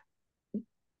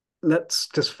 let's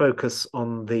just focus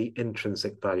on the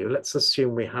intrinsic value. Let's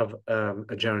assume we have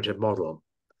a generative model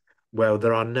where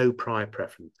there are no prior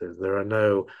preferences. There are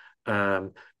no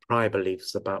prior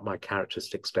beliefs about my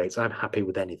characteristic states. I'm happy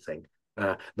with anything.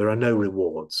 There are no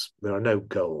rewards. There are no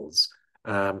goals.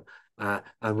 And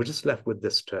we're just left with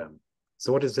this term.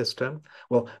 So what is this term?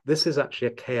 Well, this is actually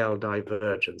a KL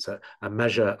divergence, a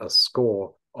measure, a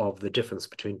score of the difference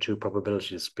between two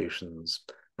probability distributions.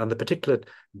 And the particular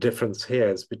difference here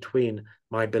is between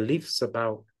my beliefs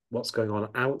about what's going on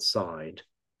outside,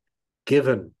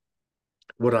 given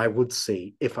what I would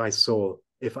see if I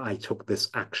took this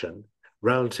action,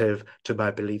 relative to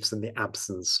my beliefs in the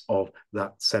absence of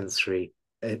that sensory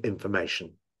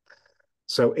information.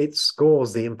 So it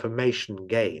scores the information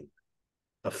gain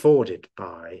afforded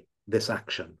by this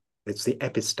action. It's the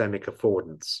epistemic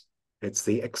affordance. It's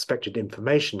the expected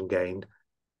information gained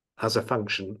as a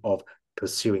function of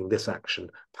pursuing this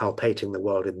action, palpating the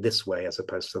world in this way as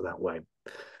opposed to that way.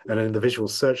 And in the visual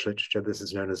search literature, this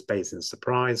is known as Bayesian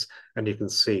surprise. And you can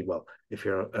see, well, if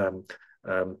you're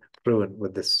fluent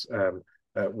with this,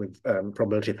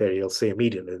 probability theory, you'll see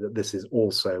immediately that this is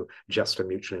also just a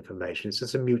mutual information. It's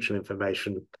just a mutual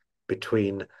information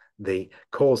between the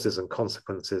causes and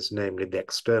consequences, namely the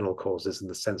external causes and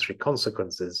the sensory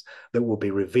consequences that will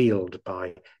be revealed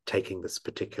by taking this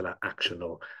particular action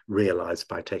or realized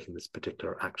by taking this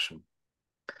particular action.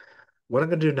 What I'm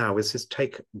going to do now is just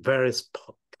take various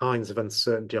kinds of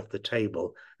uncertainty off the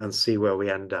table and see where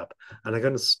we end up. And I'm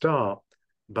going to start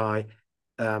by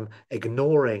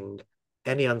ignoring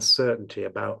any uncertainty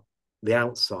about the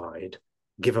outside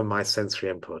given my sensory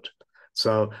input.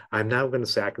 So I'm now going to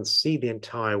say I can see the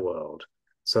entire world.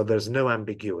 So there's no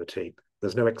ambiguity.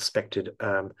 There's no expected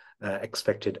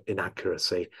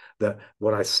inaccuracy. That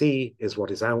what I see is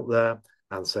what is out there.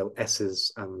 And so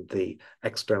S's and the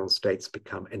external states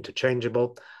become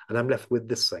interchangeable. And I'm left with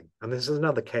this thing. And this is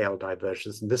another KL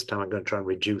divergence. And this time I'm going to try and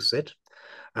reduce it.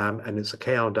 And it's a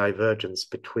KL divergence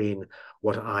between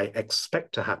what I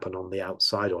expect to happen on the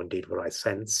outside, or indeed what I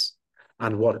sense,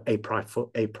 and what a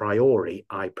priori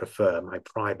I prefer, my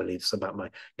prior beliefs about my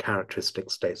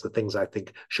characteristic states, the things I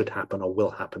think should happen or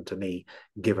will happen to me,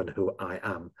 given who I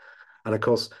am. And of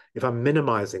course, if I'm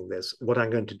minimizing this, what I'm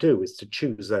going to do is to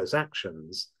choose those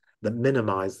actions that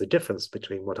minimize the difference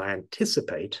between what I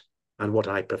anticipate and what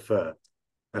I prefer.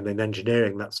 And in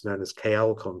engineering, that's known as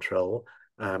KL control.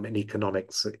 In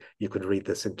economics, you could read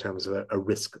this in terms of a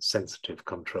risk-sensitive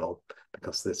control,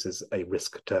 because this is a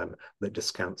risk term that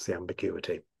discounts the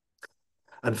ambiguity.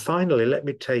 And finally, let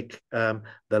me take the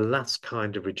last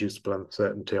kind of reducible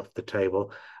uncertainty off the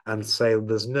table and say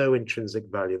there's no intrinsic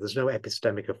value, there's no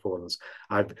epistemic affordance.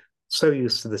 I'm so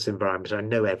used to this environment, I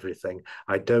know everything.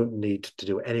 I don't need to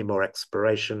do any more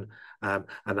exploration, and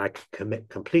I can commit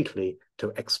completely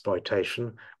to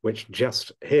exploitation, which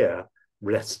just here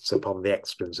rests upon the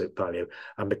extrinsic value.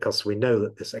 And because we know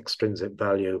that this extrinsic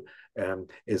value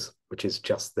which is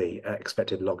just the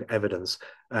expected log evidence,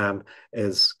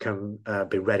 can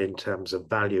be read in terms of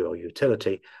value or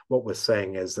utility, what we're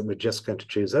saying is that we're just going to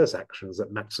choose those actions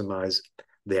that maximize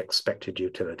the expected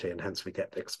utility, and hence we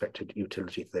get expected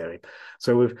utility theory.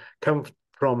 So we've come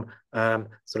from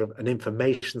sort of an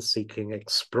information-seeking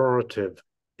explorative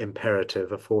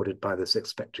imperative afforded by this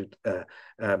expected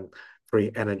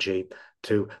free energy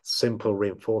to simple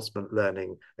reinforcement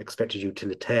learning, expected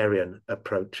utilitarian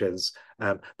approaches.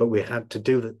 But we had to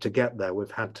do that. To get there, we've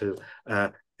had to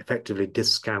effectively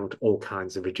discount all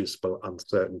kinds of reducible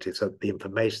uncertainty. So the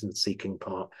information-seeking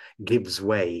part gives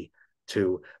way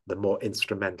to the more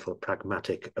instrumental,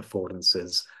 pragmatic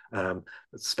affordances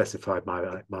specified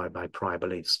by my prior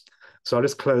beliefs. So I'll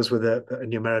just close with a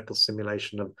numerical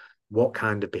simulation of what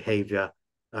kind of behavior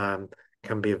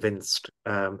can be evinced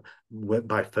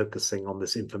by focusing on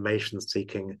this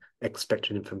information-seeking,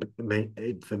 expected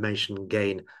information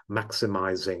gain,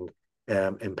 maximizing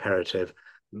imperative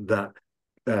that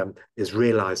is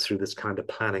realized through this kind of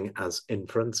planning as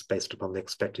inference based upon the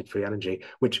expected free energy,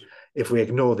 which, if we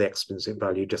ignore the extrinsic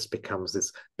value, just becomes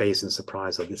this Bayesian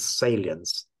surprise or this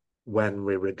salience when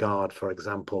we regard, for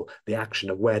example, the action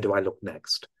of where do I look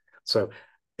next. So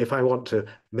if I want to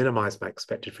minimize my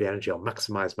expected free energy or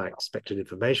maximize my expected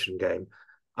information gain,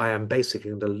 I am basically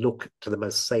going to look to the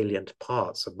most salient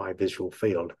parts of my visual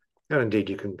field. And indeed,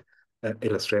 you can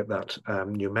illustrate that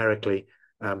numerically.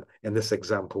 In this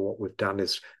example, what we've done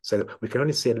is say that we can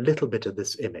only see a little bit of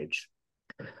this image.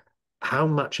 How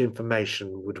much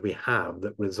information would we have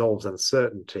that resolves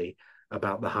uncertainty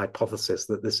about the hypothesis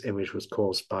that this image was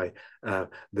caused by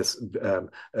this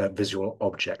visual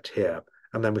object here?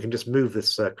 And then we can just move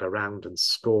this circle around and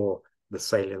score the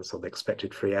salience or the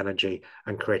expected free energy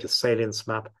and create a salience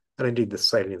map. And indeed, the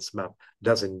salience map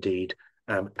does indeed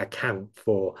account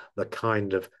for the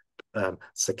kind of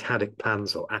saccadic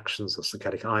plans or actions or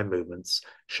saccadic eye movements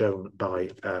shown by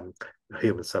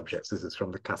human subjects. This is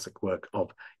from the classic work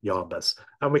of Yarbus.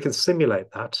 And we can simulate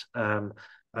that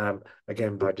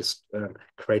again by just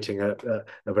creating a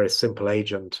very simple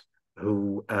agent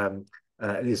who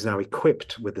is now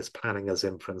equipped with this planning as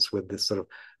inference, with this sort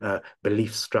of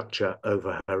belief structure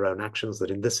over her own actions that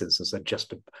in this instance are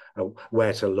just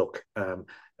where to look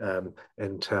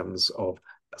in terms of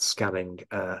scanning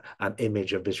an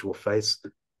image of visual face.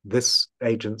 This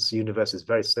agent's universe is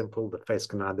very simple. The face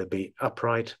can either be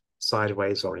upright,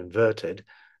 sideways, or inverted.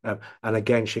 And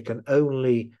again, she can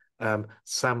only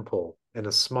sample in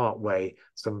a smart way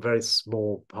some very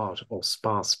small part or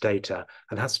sparse data,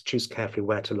 and has to choose carefully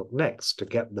where to look next to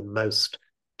get the most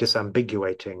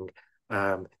disambiguating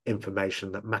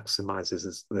information that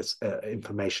maximizes this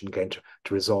information gain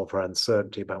to resolve her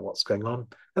uncertainty about what's going on.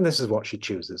 And this is what she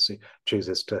chooses. She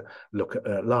chooses to look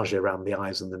largely around the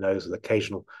eyes and the nose with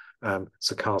occasional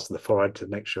saccades of the forehead to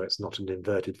make sure it's not an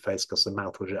inverted face, because the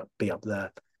mouth would be up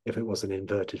there if it was an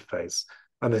inverted face.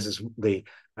 And this is the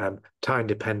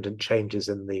time-dependent changes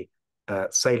in the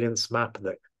salience map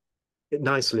that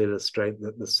nicely illustrate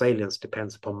that the salience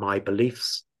depends upon my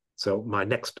beliefs. So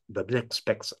the next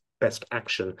best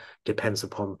action depends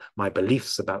upon my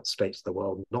beliefs about states of the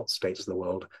world, not states of the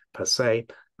world per se.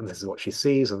 And this is what she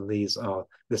sees. And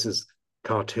this is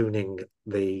cartooning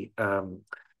the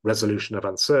resolution of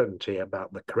uncertainty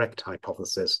about the correct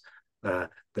hypothesis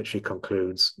that she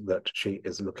concludes that she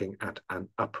is looking at an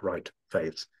upright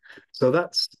face. So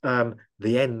that's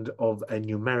the end of a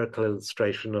numerical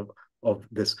illustration of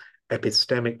this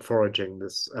epistemic foraging,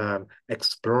 this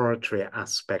exploratory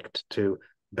aspect to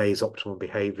Bayes' optimal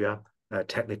behavior.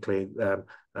 Technically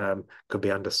could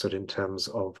be understood in terms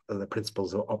of the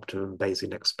principles of optimum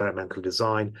Bayesian experimental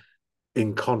design,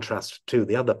 in contrast to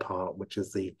the other part, which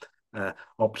is the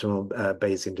optimal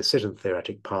Bayesian decision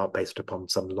theoretic part based upon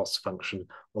some loss function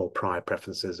or prior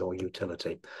preferences or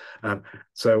utility.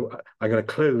 So I'm going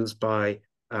to close by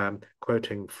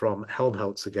quoting from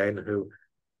Helmholtz again, who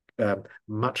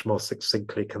much more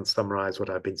succinctly can summarize what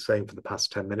I've been saying for the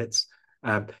past 10 minutes.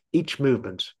 Each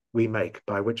movement we make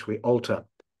by which we alter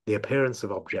the appearance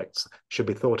of objects should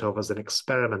be thought of as an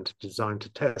experiment designed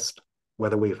to test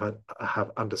whether we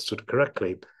have understood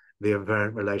correctly the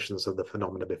invariant relations of the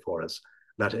phenomena before us,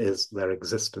 that is, their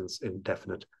existence in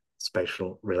definite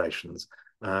spatial relations.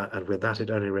 And with that,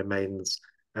 it only remains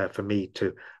for me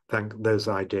to thank those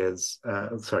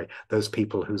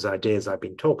people whose ideas I've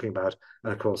been talking about,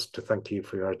 and of course, to thank you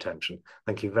for your attention.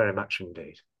 Thank you very much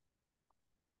indeed.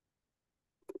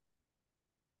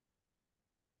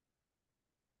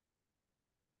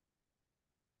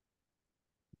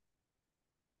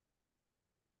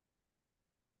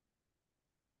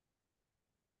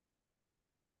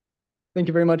 Thank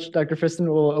you very much, Dr.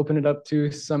 Friston. We'll open it up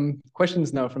to some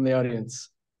questions now from the audience.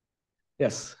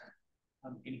 Yes.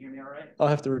 Can you hear me all right? I'll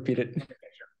have to repeat it. Okay,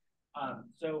 sure.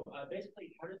 So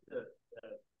basically, how does the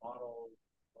model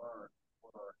learn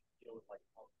or deal with like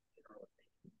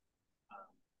generalization?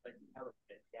 Like how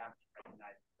it adapts to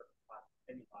recognize certain class,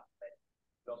 any class, but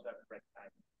you also have to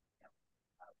recognize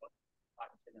what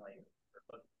class simulating or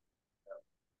both.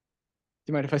 Do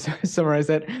you mind if I summarize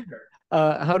that? Sure.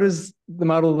 How does the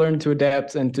model learn to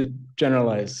adapt and to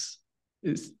generalize?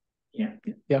 Yeah.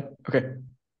 Okay.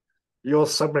 Your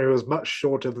summary was much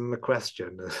shorter than the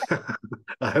question.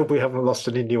 I hope we haven't lost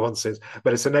any nuances,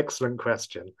 but it's an excellent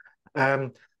question.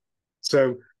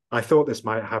 So I thought this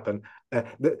might happen.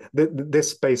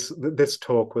 This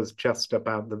talk was just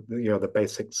about the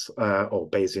basics or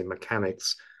Bayesian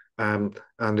mechanics, and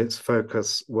its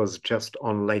focus was just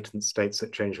on latent states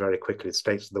that change very quickly,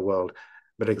 states of the world.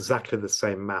 But exactly the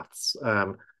same maths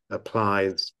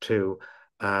applies to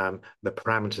the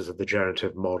parameters of the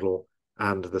generative model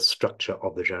and the structure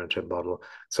of the generative model.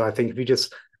 So I think if you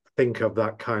just think of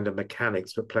that kind of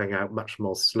mechanics, but playing out much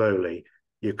more slowly,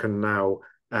 you can now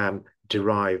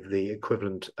derive the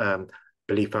equivalent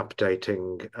belief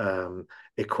updating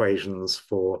equations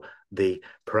for the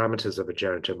parameters of a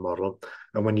generative model.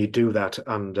 And when you do that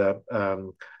under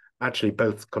actually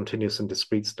both continuous and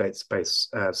discrete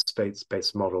states-based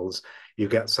models, you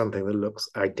get something that looks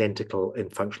identical in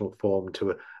functional form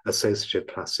to associative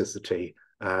plasticity,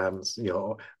 say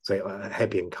a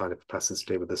Hebbian kind of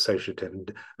plasticity with associative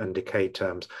and decay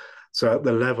terms. So at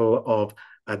the level of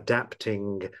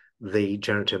adapting the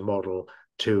generative model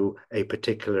to a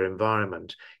particular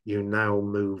environment, you now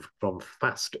move from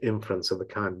fast inference of the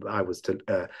kind that I was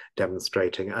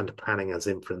demonstrating and planning as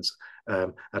inference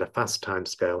at a fast time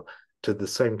scale to the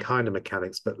same kind of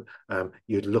mechanics, but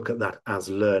you'd look at that as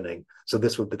learning. So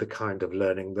this would be the kind of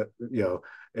learning that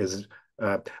is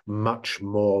much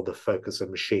more the focus of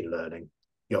machine learning.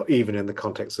 Even in the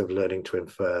context of learning to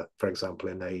infer, for example,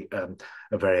 in a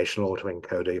variational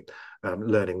autoencoder,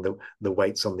 learning the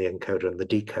weights on the encoder and the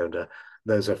decoder,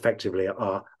 those effectively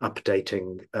are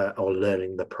updating or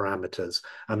learning the parameters,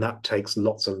 and that takes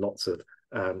lots and lots of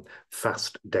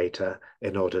fast data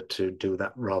in order to do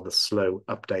that rather slow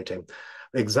updating.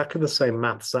 Exactly the same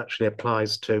maths actually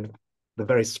applies to the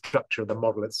very structure of the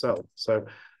model itself. So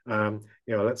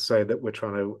let's say that we're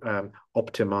trying to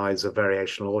optimize a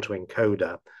variational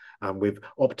autoencoder, and we've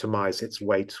optimized its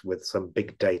weight with some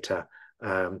big data,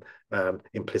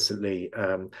 implicitly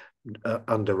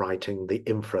underwriting the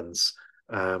inference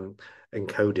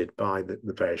encoded by the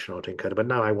variational autoencoder. But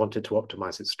now I wanted to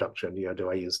optimize its structure. And, do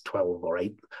I use 12 or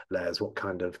 8 layers? What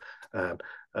kind of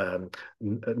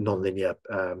nonlinear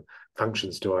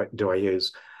functions do I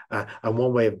use? And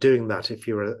one way of doing that, if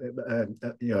you're a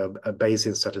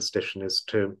Bayesian statistician, is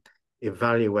to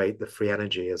evaluate the free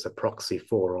energy as a proxy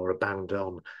for or a bound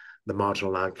on the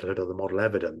marginal likelihood of the model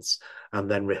evidence,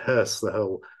 and then rehearse the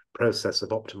whole process of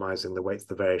optimizing the weights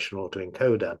of the variational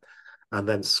autoencoder, and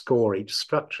then score each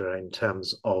structure in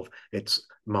terms of its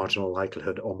marginal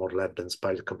likelihood or model evidence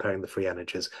by comparing the free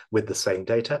energies with the same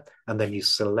data, and then you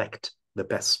select the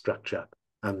best structure,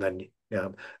 and then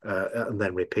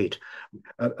repeat.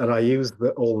 And I use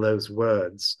all those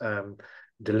words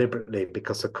deliberately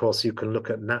because, of course, you can look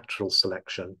at natural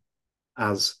selection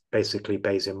as basically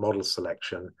Bayesian model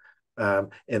selection,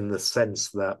 in the sense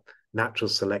that natural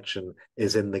selection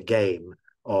is in the game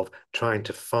of trying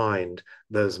to find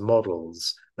those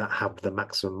models that have the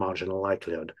maximum marginal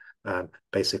likelihood,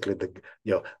 basically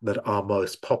that are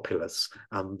most populous,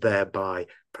 and thereby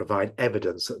provide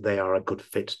evidence that they are a good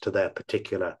fit to their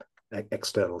particular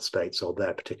external states or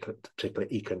their particular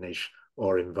eco niche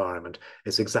or environment.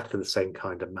 It's exactly the same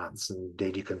kind of maths, and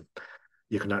indeed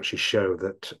you can actually show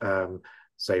that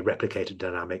say replicated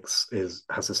dynamics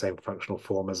has the same functional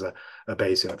form as a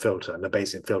Bayesian filter, and a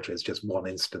Bayesian filter is just one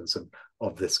instance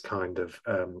of this kind of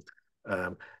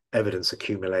evidence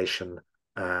accumulation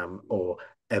or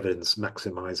evidence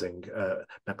maximizing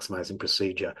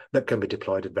procedure that can be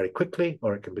deployed very quickly,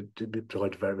 or it can be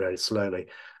deployed very, very slowly.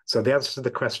 So the answer to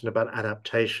the question about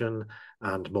adaptation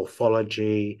and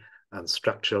morphology and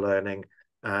structure learning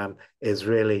is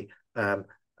really an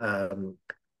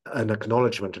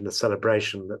acknowledgement and a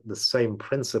celebration that the same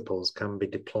principles can be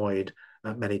deployed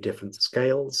at many different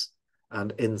scales,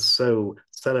 and in so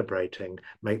celebrating,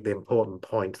 make the important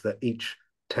point that each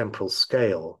temporal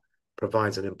scale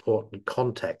provides an important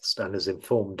context and is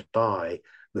informed by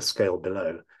the scale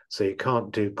below. So you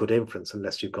can't do good inference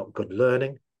unless you've got good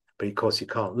learning, but of course you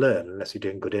can't learn unless you're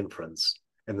doing good inference.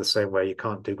 In the same way, you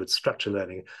can't do good structure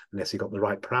learning unless you've got the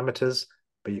right parameters,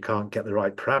 but you can't get the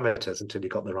right parameters until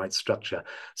you've got the right structure.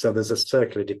 So there's a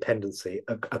circular dependency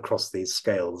across these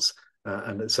scales,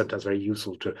 and it's sometimes very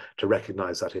useful to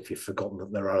recognize that if you've forgotten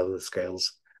that there are other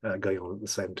scales going on at the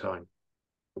same time.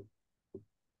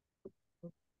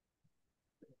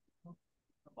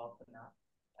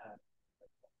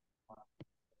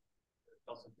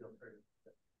 Also feel free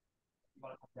to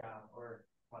want to come down or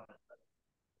want to.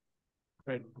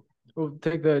 Great. We'll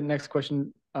take the next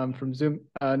question from Zoom.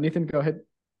 Nathan, go ahead.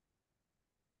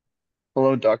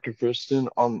 Hello, Dr. Friston.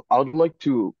 I would like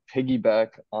to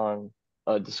piggyback on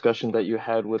a discussion that you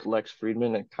had with Lex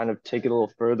Friedman and kind of take it a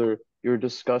little further. You were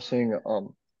discussing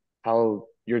how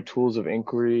your tools of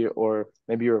inquiry or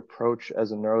maybe your approach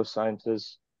as a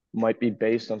neuroscientist might be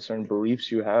based on certain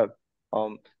beliefs you have.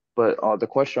 But the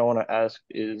question I want to ask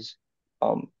is,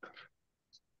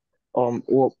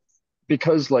 well,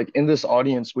 because like in this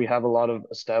audience, we have a lot of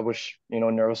established,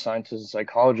 neuroscientists and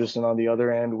psychologists, and on the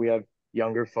other end, we have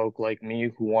younger folk like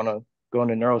me who want to go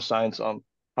into neuroscience.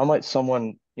 How might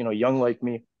someone, young like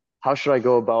me, how should I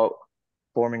go about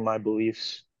forming my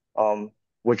beliefs,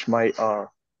 which might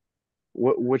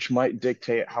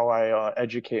dictate how I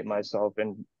educate myself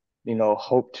and,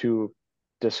 hope to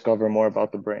discover more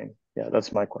about the brain? Yeah,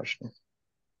 that's my question.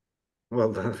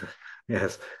 Well,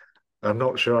 yes, I'm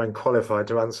not sure I'm qualified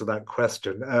to answer that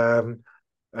question.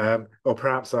 Or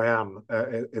perhaps I am,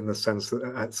 in the sense that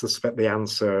I suspect the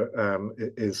answer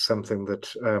is something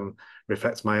that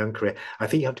reflects my own career. I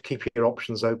think you have to keep your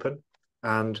options open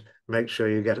and make sure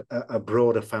you get a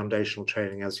broader foundational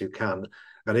training as you can.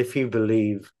 And if you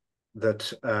believe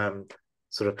that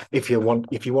if you want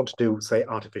to do, say,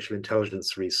 artificial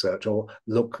intelligence research, or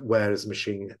look where is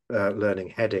machine learning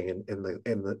heading in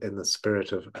the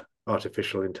spirit of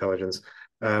artificial intelligence,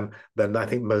 then I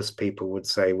think most people would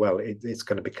say, well, it's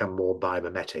going to become more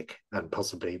biomimetic, and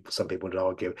possibly some people would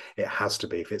argue it has to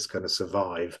be if it's going to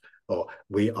survive, or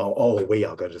we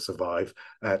are going to survive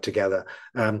together,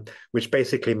 which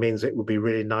basically means it would be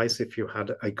really nice if you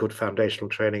had a good foundational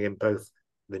training in both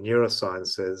the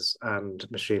neurosciences and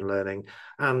machine learning,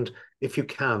 and if you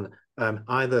can,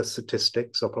 either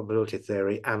statistics or probability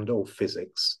theory and or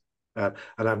physics. And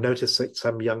I've noticed that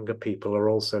some younger people are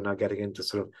also now getting into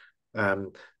sort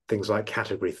of things like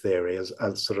category theory as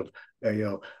sort of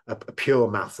a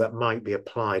pure math that might be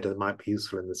applied and might be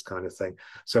useful in this kind of thing.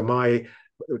 So my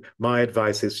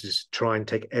advice is just try and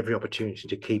take every opportunity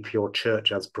to keep your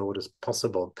church as broad as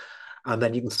possible. And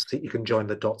then you can join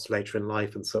the dots later in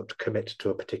life and sort of commit to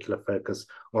a particular focus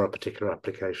or a particular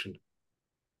application.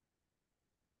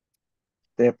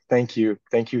 Thank you.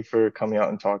 Thank you for coming out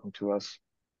and talking to us.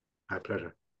 My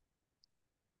pleasure.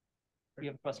 Do you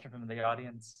have a question from the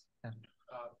audience?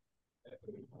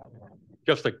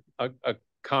 Just a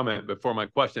comment before my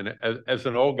question. As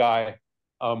an old guy,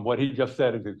 what he just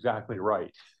said is exactly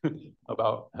right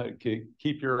about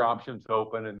keep your options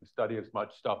open and study as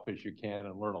much stuff as you can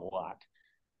and learn a lot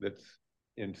that's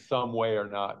in some way or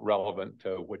not relevant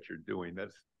to what you're doing.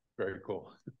 That's very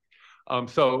cool.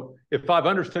 So if I've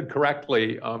understood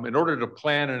correctly, in order to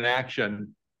plan an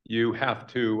action, you have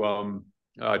to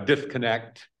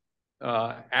disconnect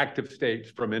active states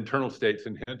from internal states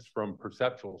and hence from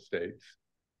perceptual states.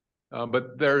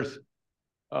 But there's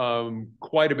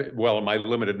quite a bit, well, in my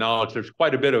limited knowledge, there's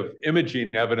quite a bit of imaging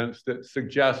evidence that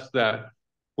suggests that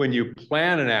when you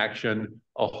plan an action,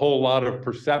 a whole lot of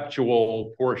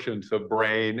perceptual portions of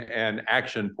brain and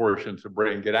action portions of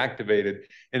brain get activated.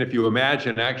 And if you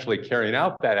imagine actually carrying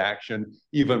out that action,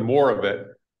 even more of it,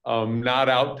 not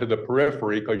out to the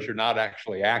periphery because you're not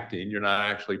actually acting, you're not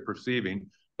actually perceiving,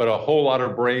 but a whole lot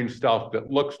of brain stuff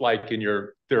that looks like in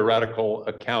your theoretical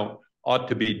account ought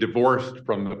to be divorced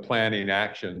from the planning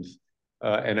actions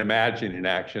and imagining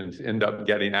actions end up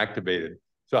getting activated.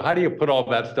 So how do you put all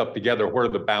that stuff together? What are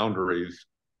the boundaries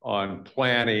on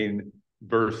planning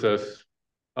versus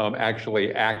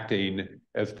actually acting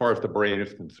as far as the brain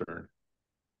is concerned?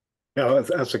 Yeah,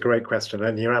 that's a great question,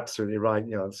 and you're absolutely right.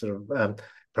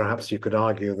 Perhaps you could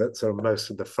argue that sort of most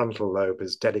of the frontal lobe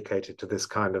is dedicated to this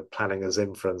kind of planning as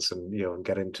inference, and and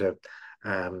get into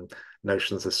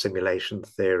notions of simulation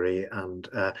theory and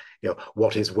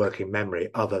what is working memory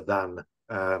other than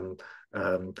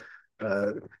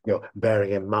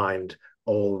bearing in mind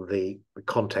all the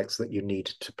context that you need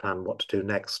to plan what to do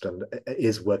next. And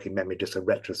is working memory just a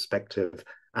retrospective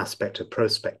aspect of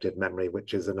prospective memory,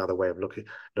 which is another way of looking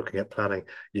at planning.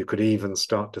 You could even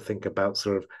start to think about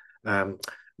sort of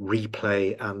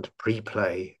replay and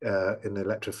preplay in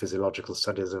electrophysiological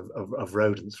studies of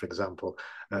rodents, for example,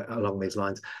 along these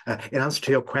lines. In answer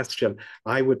to your question,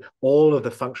 all of the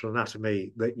functional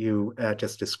anatomy that you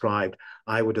just described,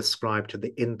 I would ascribe to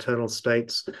the internal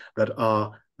states that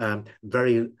are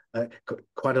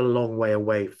quite a long way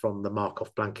away from the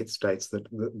Markov blanket states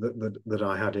that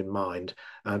I had in mind.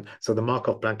 So the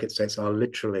Markov blanket states are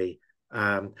literally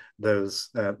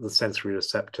the sensory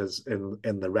receptors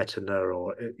in the retina,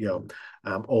 or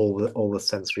all the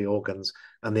sensory organs,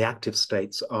 and the active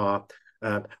states are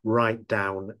right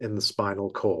down in the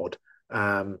spinal cord,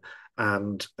 and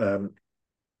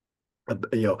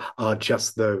are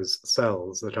just those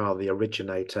cells that are the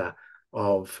originator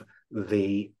of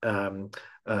the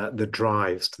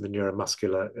drives to the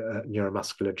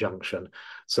neuromuscular junction.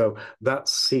 So that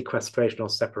sequestration or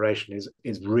separation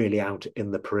is really out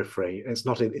in the periphery. It's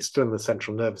not. It's still in the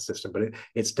central nervous system, but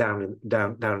it's down in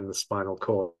the spinal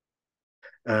cord.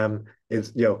 From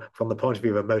the point of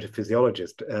view of a motor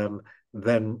physiologist,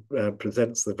 then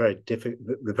presents the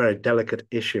very delicate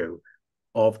issue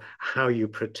of how you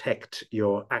protect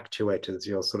your actuators,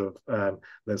 your sort of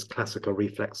those classical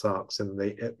reflex arcs in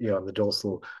the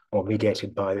dorsal, or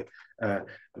mediated by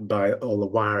all the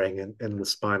wiring in the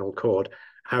spinal cord.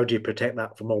 How do you protect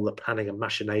that from all the planning and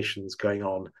machinations going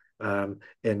on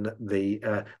in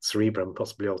the cerebrum,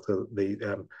 possibly also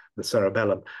the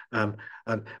cerebellum? And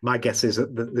my guess is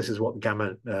that this is what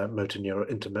gamma motor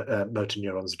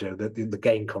neurons do, the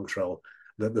gain control.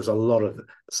 That there's a lot of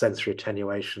sensory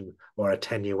attenuation or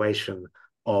attenuation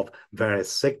of various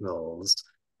signals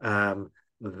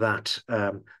that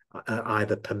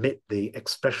either permit the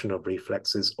expression of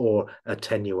reflexes or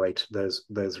attenuate those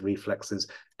reflexes,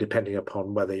 depending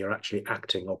upon whether you're actually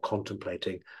acting or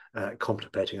contemplating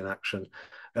an action.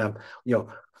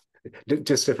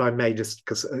 Just if I may, just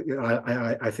because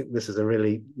I think this is a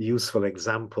really useful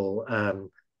example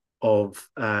of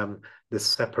this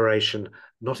separation,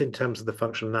 not in terms of the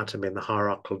functional anatomy and the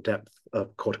hierarchical depth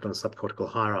of cortical and subcortical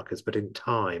hierarchies, but in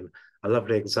time. A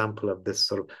lovely example of this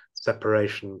sort of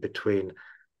separation between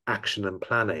action and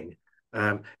planning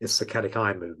is saccadic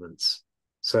eye movements.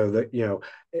 So that,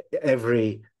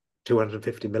 every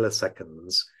 250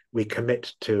 milliseconds, we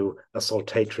commit to a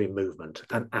saltatory movement,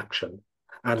 an action.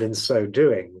 And in so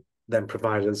doing, then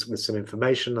provide us with some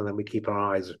information, and then we keep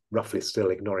our eyes roughly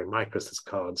still, ignoring microsys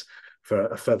cards, for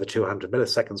a further 200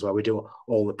 milliseconds, where we do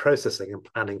all the processing and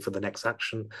planning for the next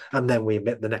action, and then we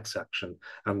emit the next action,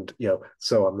 and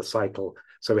so on the cycle.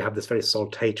 So we have this very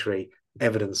saltatory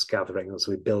evidence gathering as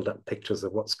we build up pictures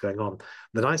of what's going on.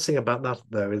 The nice thing about that,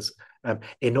 though, is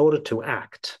in order to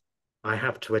act, I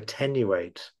have to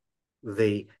attenuate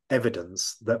the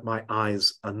evidence that my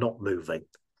eyes are not moving.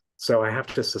 So I have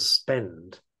to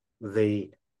suspend the,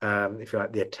 if you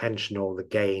like, the attention or the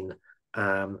gain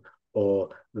or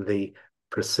the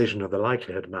precision of the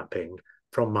likelihood mapping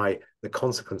from the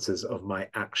consequences of my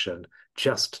action,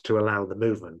 just to allow the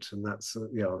movement. And that's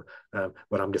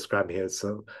what I'm describing here is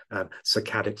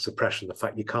saccadic suppression, the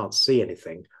fact you can't see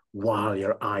anything while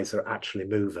your eyes are actually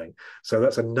moving. So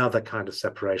that's another kind of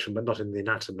separation, but not in the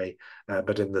anatomy,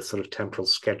 but in the sort of temporal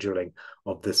scheduling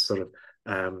of this sort of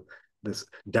this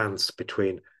dance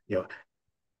between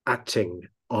acting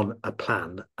on a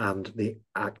plan and the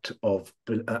act of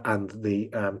and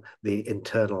the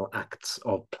internal acts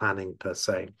of planning per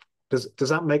se. Does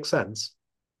that make sense?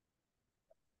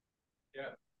 Yeah.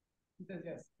 He says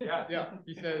yes. Yeah.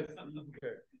 He says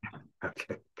okay.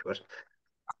 Okay, good.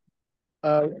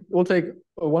 We'll take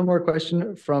one more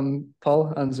question from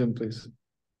Paul on Zoom, please.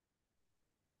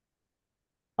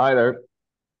 Hi there.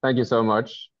 Thank you so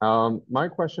much. My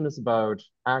question is about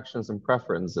actions and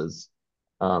preferences.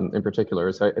 In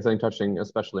particular, I think touching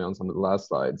especially on some of the last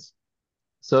slides.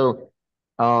 So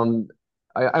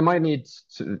I might need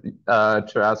to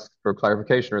ask for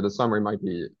clarification, or the summary might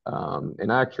be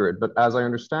inaccurate, but as I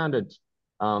understand it,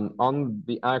 on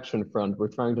the action front, we're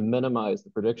trying to minimize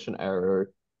the prediction error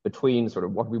between sort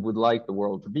of what we would like the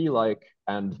world to be like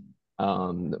and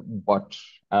what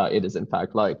it is in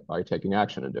fact like by taking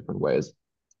action in different ways.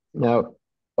 Now,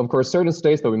 of course, certain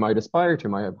states that we might aspire to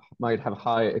might have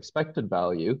high expected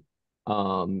value,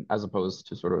 as opposed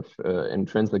to sort of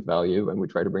intrinsic value, and we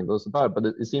try to bring those about. But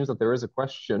it seems that there is a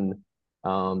question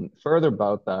further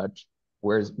about that,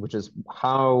 which is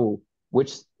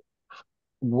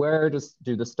where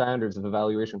do the standards of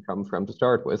evaluation come from to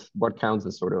start with? What counts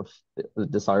as sort of the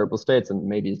desirable states, and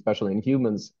maybe especially in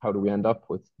humans, how do we end up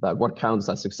with that? What counts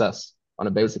as success on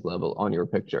a basic level on your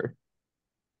picture?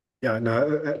 Yeah,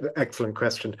 no, excellent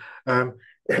question.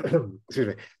 Excuse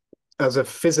me. as a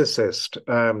physicist,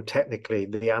 technically,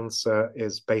 the answer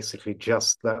is basically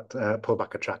just that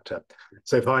pullback attractor.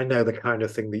 So if I know the kind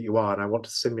of thing that you are and I want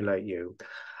to simulate you,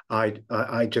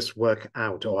 I just work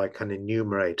out, or I can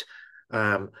enumerate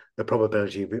the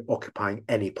probability of occupying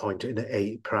any point in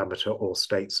a parameter or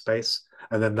state space,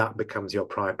 and then that becomes your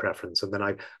prior preference. And then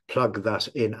I plug that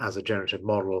in as a generative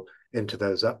model into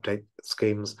those update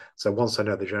schemes. So once I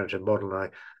know the generative model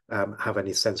and I have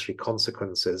any sensory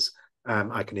consequences,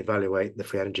 I can evaluate the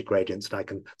free energy gradients, and I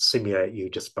can simulate you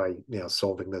just by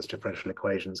solving those differential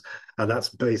equations. And that's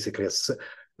basically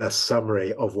a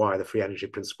summary of why the free energy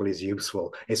principle is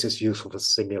useful. It's just useful for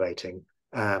simulating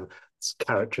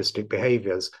characteristic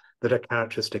behaviors that are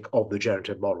characteristic of the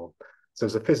generative model. So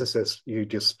as a physicist, you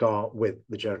just start with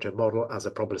the generative model as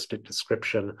a probabilistic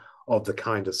description of the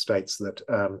kind of states that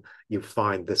you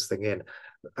find this thing in.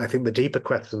 I think the deeper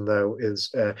question, though,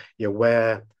 is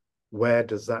where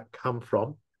does that come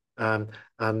from?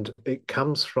 And it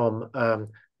comes from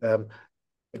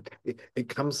it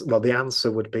comes, well, the answer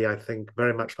would be, I think,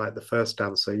 very much like the first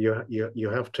answer. You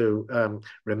have to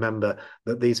remember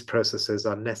that these processes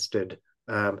are nested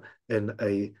in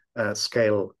a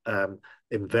scale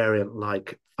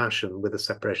invariant-like fashion with a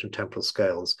separation of temporal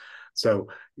scales. So,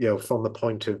 from the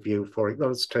point of view,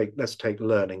 let's take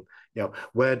learning.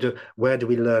 Where do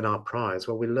we learn our priors?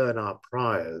 Well, we learn our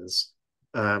priors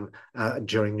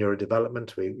during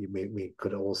neurodevelopment. We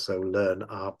could also learn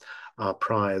our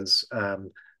priors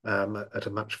at a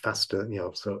much faster,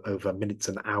 so over minutes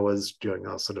and hours during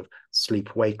our sort of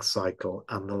sleep-wake cycle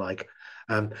and the like.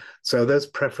 So those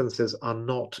preferences are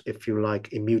not, if you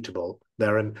like, immutable. They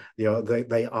are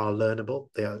learnable.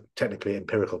 They are technically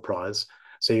empirical priors.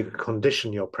 So you can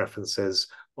condition your preferences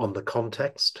on the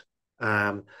context.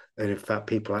 And in fact,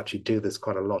 people actually do this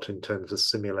quite a lot in terms of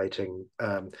simulating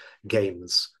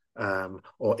games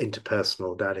or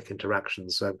interpersonal dynamic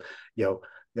interactions. So,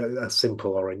 a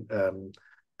simple or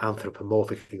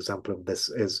anthropomorphic example of this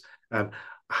is,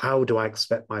 how do I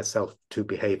expect myself to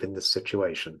behave in this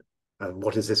situation? And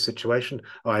what is this situation?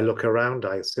 I look around,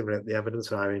 I simulate the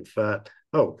evidence, and I infer,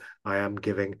 oh, I am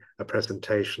giving a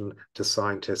presentation to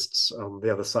scientists on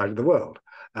the other side of the world.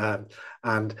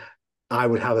 And I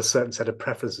would have a certain set of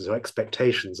preferences or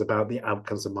expectations about the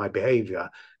outcomes of my behavior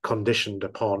conditioned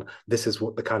upon this is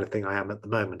what the kind of thing I am at the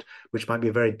moment, which might be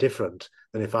very different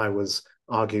than if I was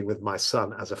arguing with my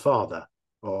son as a father,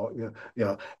 or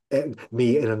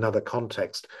me in another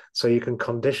context. So you can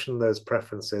condition those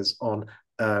preferences on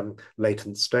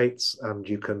latent states, and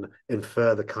you can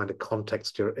infer the kind of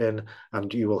context you're in,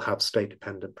 and you will have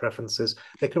state-dependent preferences.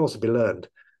 They can also be learned.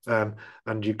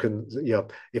 And you can,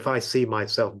 if I see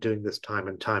myself doing this time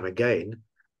and time again,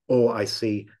 or I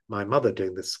see my mother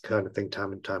doing this kind of thing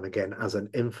time and time again as an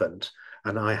infant,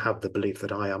 and I have the belief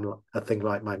that I am a thing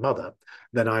like my mother,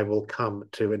 then I will come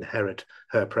to inherit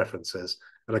her preferences.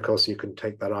 And of course, you can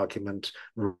take that argument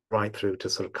right through to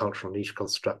sort of cultural niche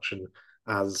construction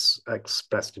as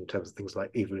expressed in terms of things like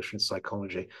evolutionary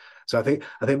psychology. So I think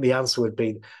the answer would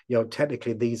be,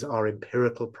 technically these are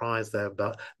empirical priors there,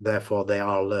 but therefore they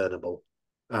are learnable.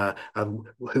 And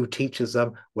who teaches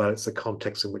them? Well, it's the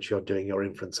context in which you're doing your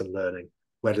inference and learning.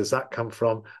 Where does that come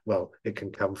from? Well, it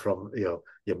can come from your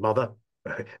mother,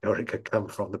 or it could come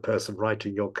from the person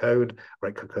writing your code, or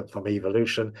it could come from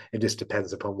evolution. It just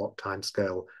depends upon what time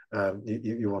scale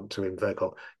you want to invoke,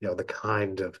 or the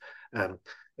kind of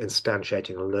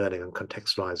instantiating and learning and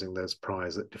contextualizing those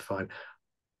priors that define,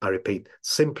 I repeat,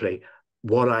 simply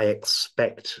what I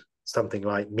expect something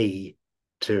like me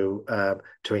to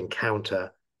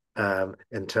encounter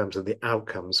in terms of the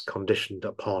outcomes conditioned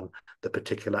upon the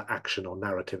particular action or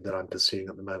narrative that I'm pursuing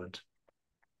at the moment.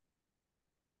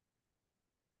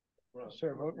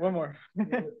 Sure, one more.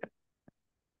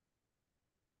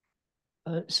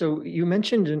 So you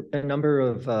mentioned a number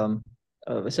of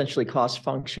essentially cost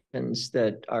functions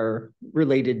that are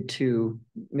related to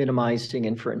minimizing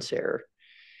inference error.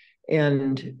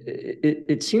 And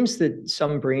it seems that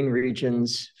some brain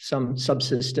regions, some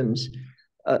subsystems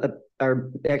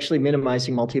are actually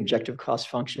minimizing multi-objective cost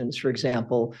functions. For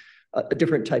example, a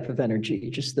different type of energy,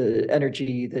 just the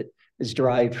energy that is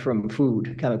derived from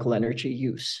food, chemical energy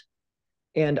use.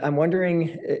 And I'm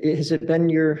wondering, has it been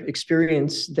your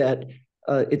experience that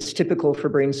it's typical for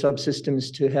brain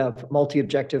subsystems to have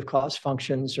multi-objective cost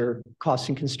functions or costs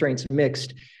and constraints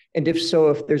mixed? And if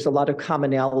so, if there's a lot of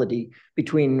commonality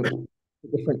between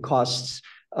different costs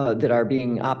that are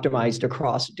being optimized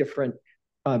across different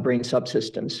brain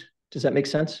subsystems. Does that make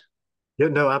sense? Yeah,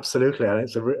 no, absolutely. And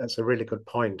it's a really good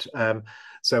point.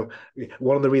 So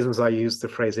one of the reasons I used the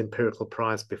phrase empirical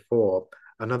priors before,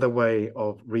 another way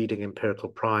of reading empirical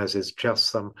priors is just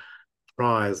some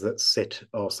priors that sit,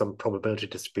 or some probability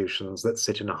distributions that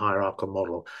sit in a hierarchical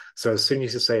model. So as soon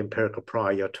as you say empirical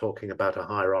prior, you're talking about a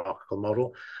hierarchical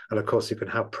model. And of course, you can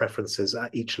have preferences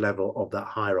at each level of that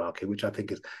hierarchy, which I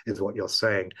think is what you're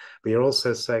saying. But you're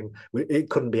also saying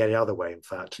it couldn't be any other way, in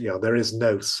fact. There is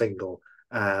no single,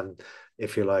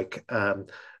 if you like,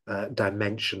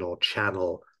 dimension or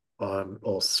channel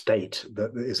or state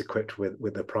that is equipped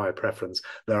with the prior preference.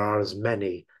 There are as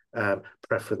many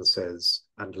preferences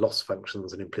and loss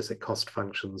functions and implicit cost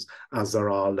functions as there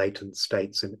are latent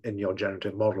states in your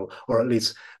generative model, or at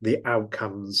least the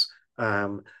outcomes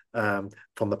from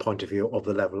the point of view of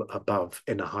the level above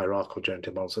in a hierarchical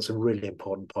generative model. So it's a really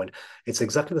important point. It's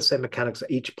exactly the same mechanics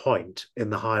at each point in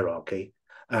the hierarchy,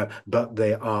 but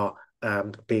they are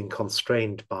being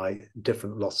constrained by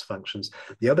different loss functions.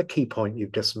 The other key point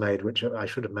you've just made, which I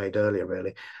should have made earlier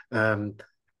really,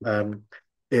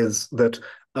 is that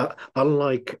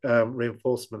unlike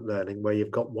reinforcement learning, where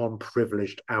you've got one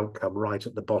privileged outcome right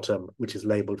at the bottom, which is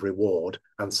labeled reward,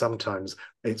 and sometimes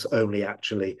it's only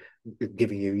actually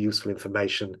giving you useful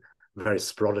information very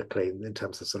sporadically in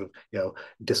terms of sort of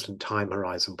distant time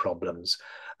horizon problems.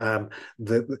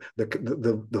 The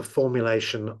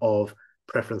formulation of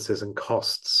preferences and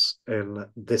costs in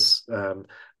this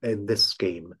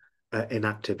scheme in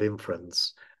active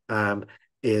inference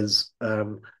is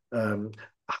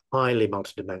highly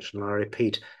multidimensional. I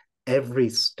repeat, every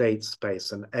state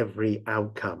space and every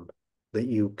outcome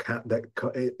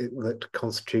that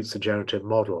constitutes a generative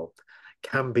model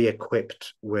can be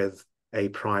equipped with a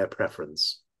prior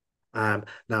preference.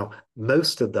 Now,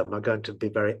 most of them are going to be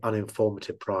very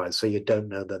uninformative priors, so you don't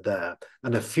know they're there.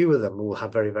 And a few of them will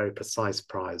have very, very precise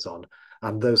priors on.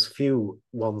 And those few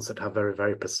ones that have very,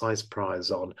 very precise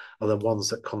priors on are the ones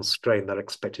that constrain their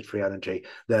expected free energy.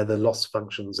 They're the loss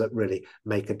functions that really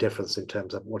make a difference in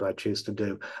terms of what I choose to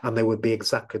do. And they would be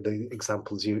exactly the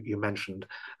examples you mentioned,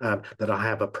 that I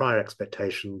have a prior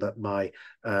expectation that my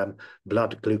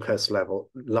blood glucose level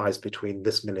lies between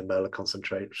this millimolar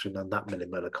concentration and that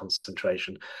millimolar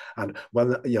concentration. And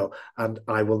and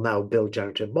I will now build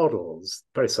generative models,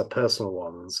 very subpersonal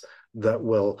ones, that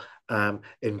will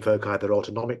invoke either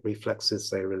autonomic reflexes,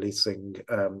 say releasing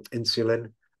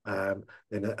insulin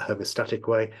in a homeostatic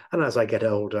way. And as I get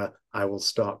older, I will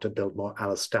start to build more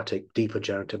allostatic, deeper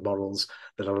generative models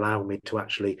that allow me to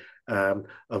actually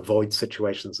avoid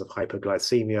situations of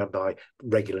hypoglycemia by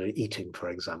regularly eating, for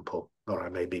example, or I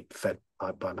may be fed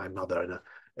by my mother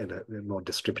in a more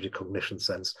distributed cognition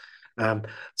sense.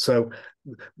 So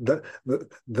the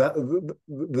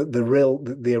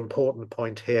important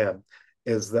point here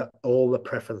is that all the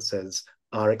preferences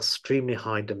are extremely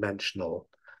high dimensional,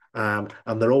 and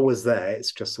they're always there.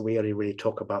 It's just we only really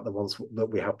talk about the ones that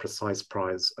we have precise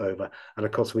priors over, and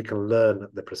of course we can learn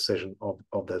the precision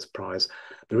of those priors.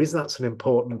 The reason that's an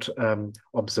important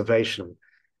observation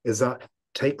is that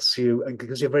takes you and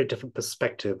gives you a very different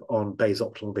perspective on Bayes'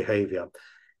 optimal behavior.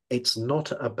 It's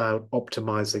not about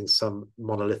optimizing some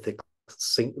monolithic,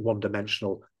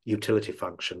 one-dimensional utility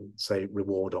function, say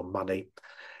reward or money.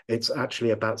 It's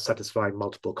actually about satisfying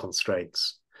multiple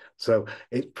constraints. So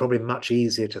it's probably much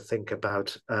easier to think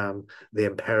about the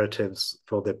imperatives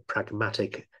for the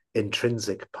pragmatic,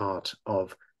 intrinsic part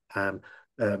of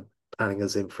planning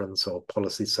as inference or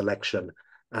policy selection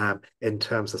in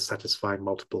terms of satisfying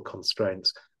multiple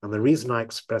constraints. And the reason I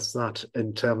express that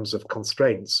in terms of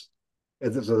constraints,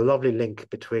 there's a lovely link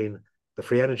between the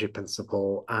free energy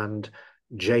principle and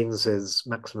James's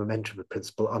maximum entropy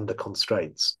principle under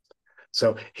constraints.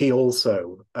 So he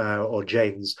also, or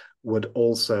James, would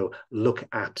also look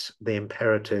at the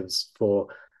imperatives for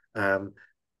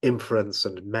inference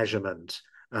and measurement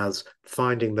as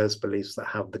finding those beliefs that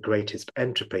have the greatest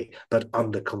entropy, but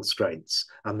under constraints.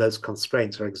 And those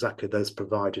constraints are exactly those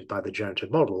provided by the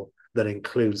generative model that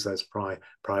includes those prior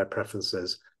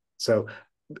preferences. So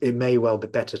it may well be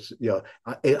better to,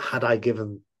 had I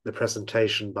given the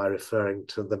presentation by referring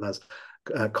to them as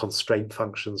constraint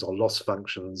functions or loss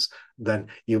functions, then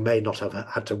you may not have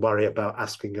had to worry about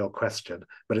asking your question,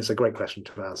 but it's a great question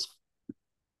to ask.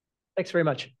 Thanks very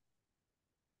much.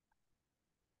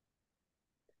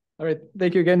 All right,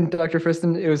 thank you again, Dr.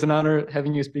 Friston. It was an honor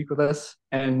having you speak with us,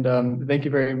 and thank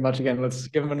you very much again. Let's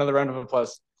give him another round of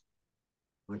applause.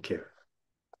 Thank you.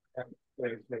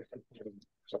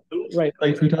 Right,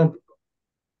 thanks for your time.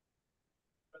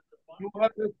 We'll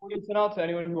have this sent out to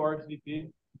anyone who RSVP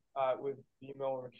with email or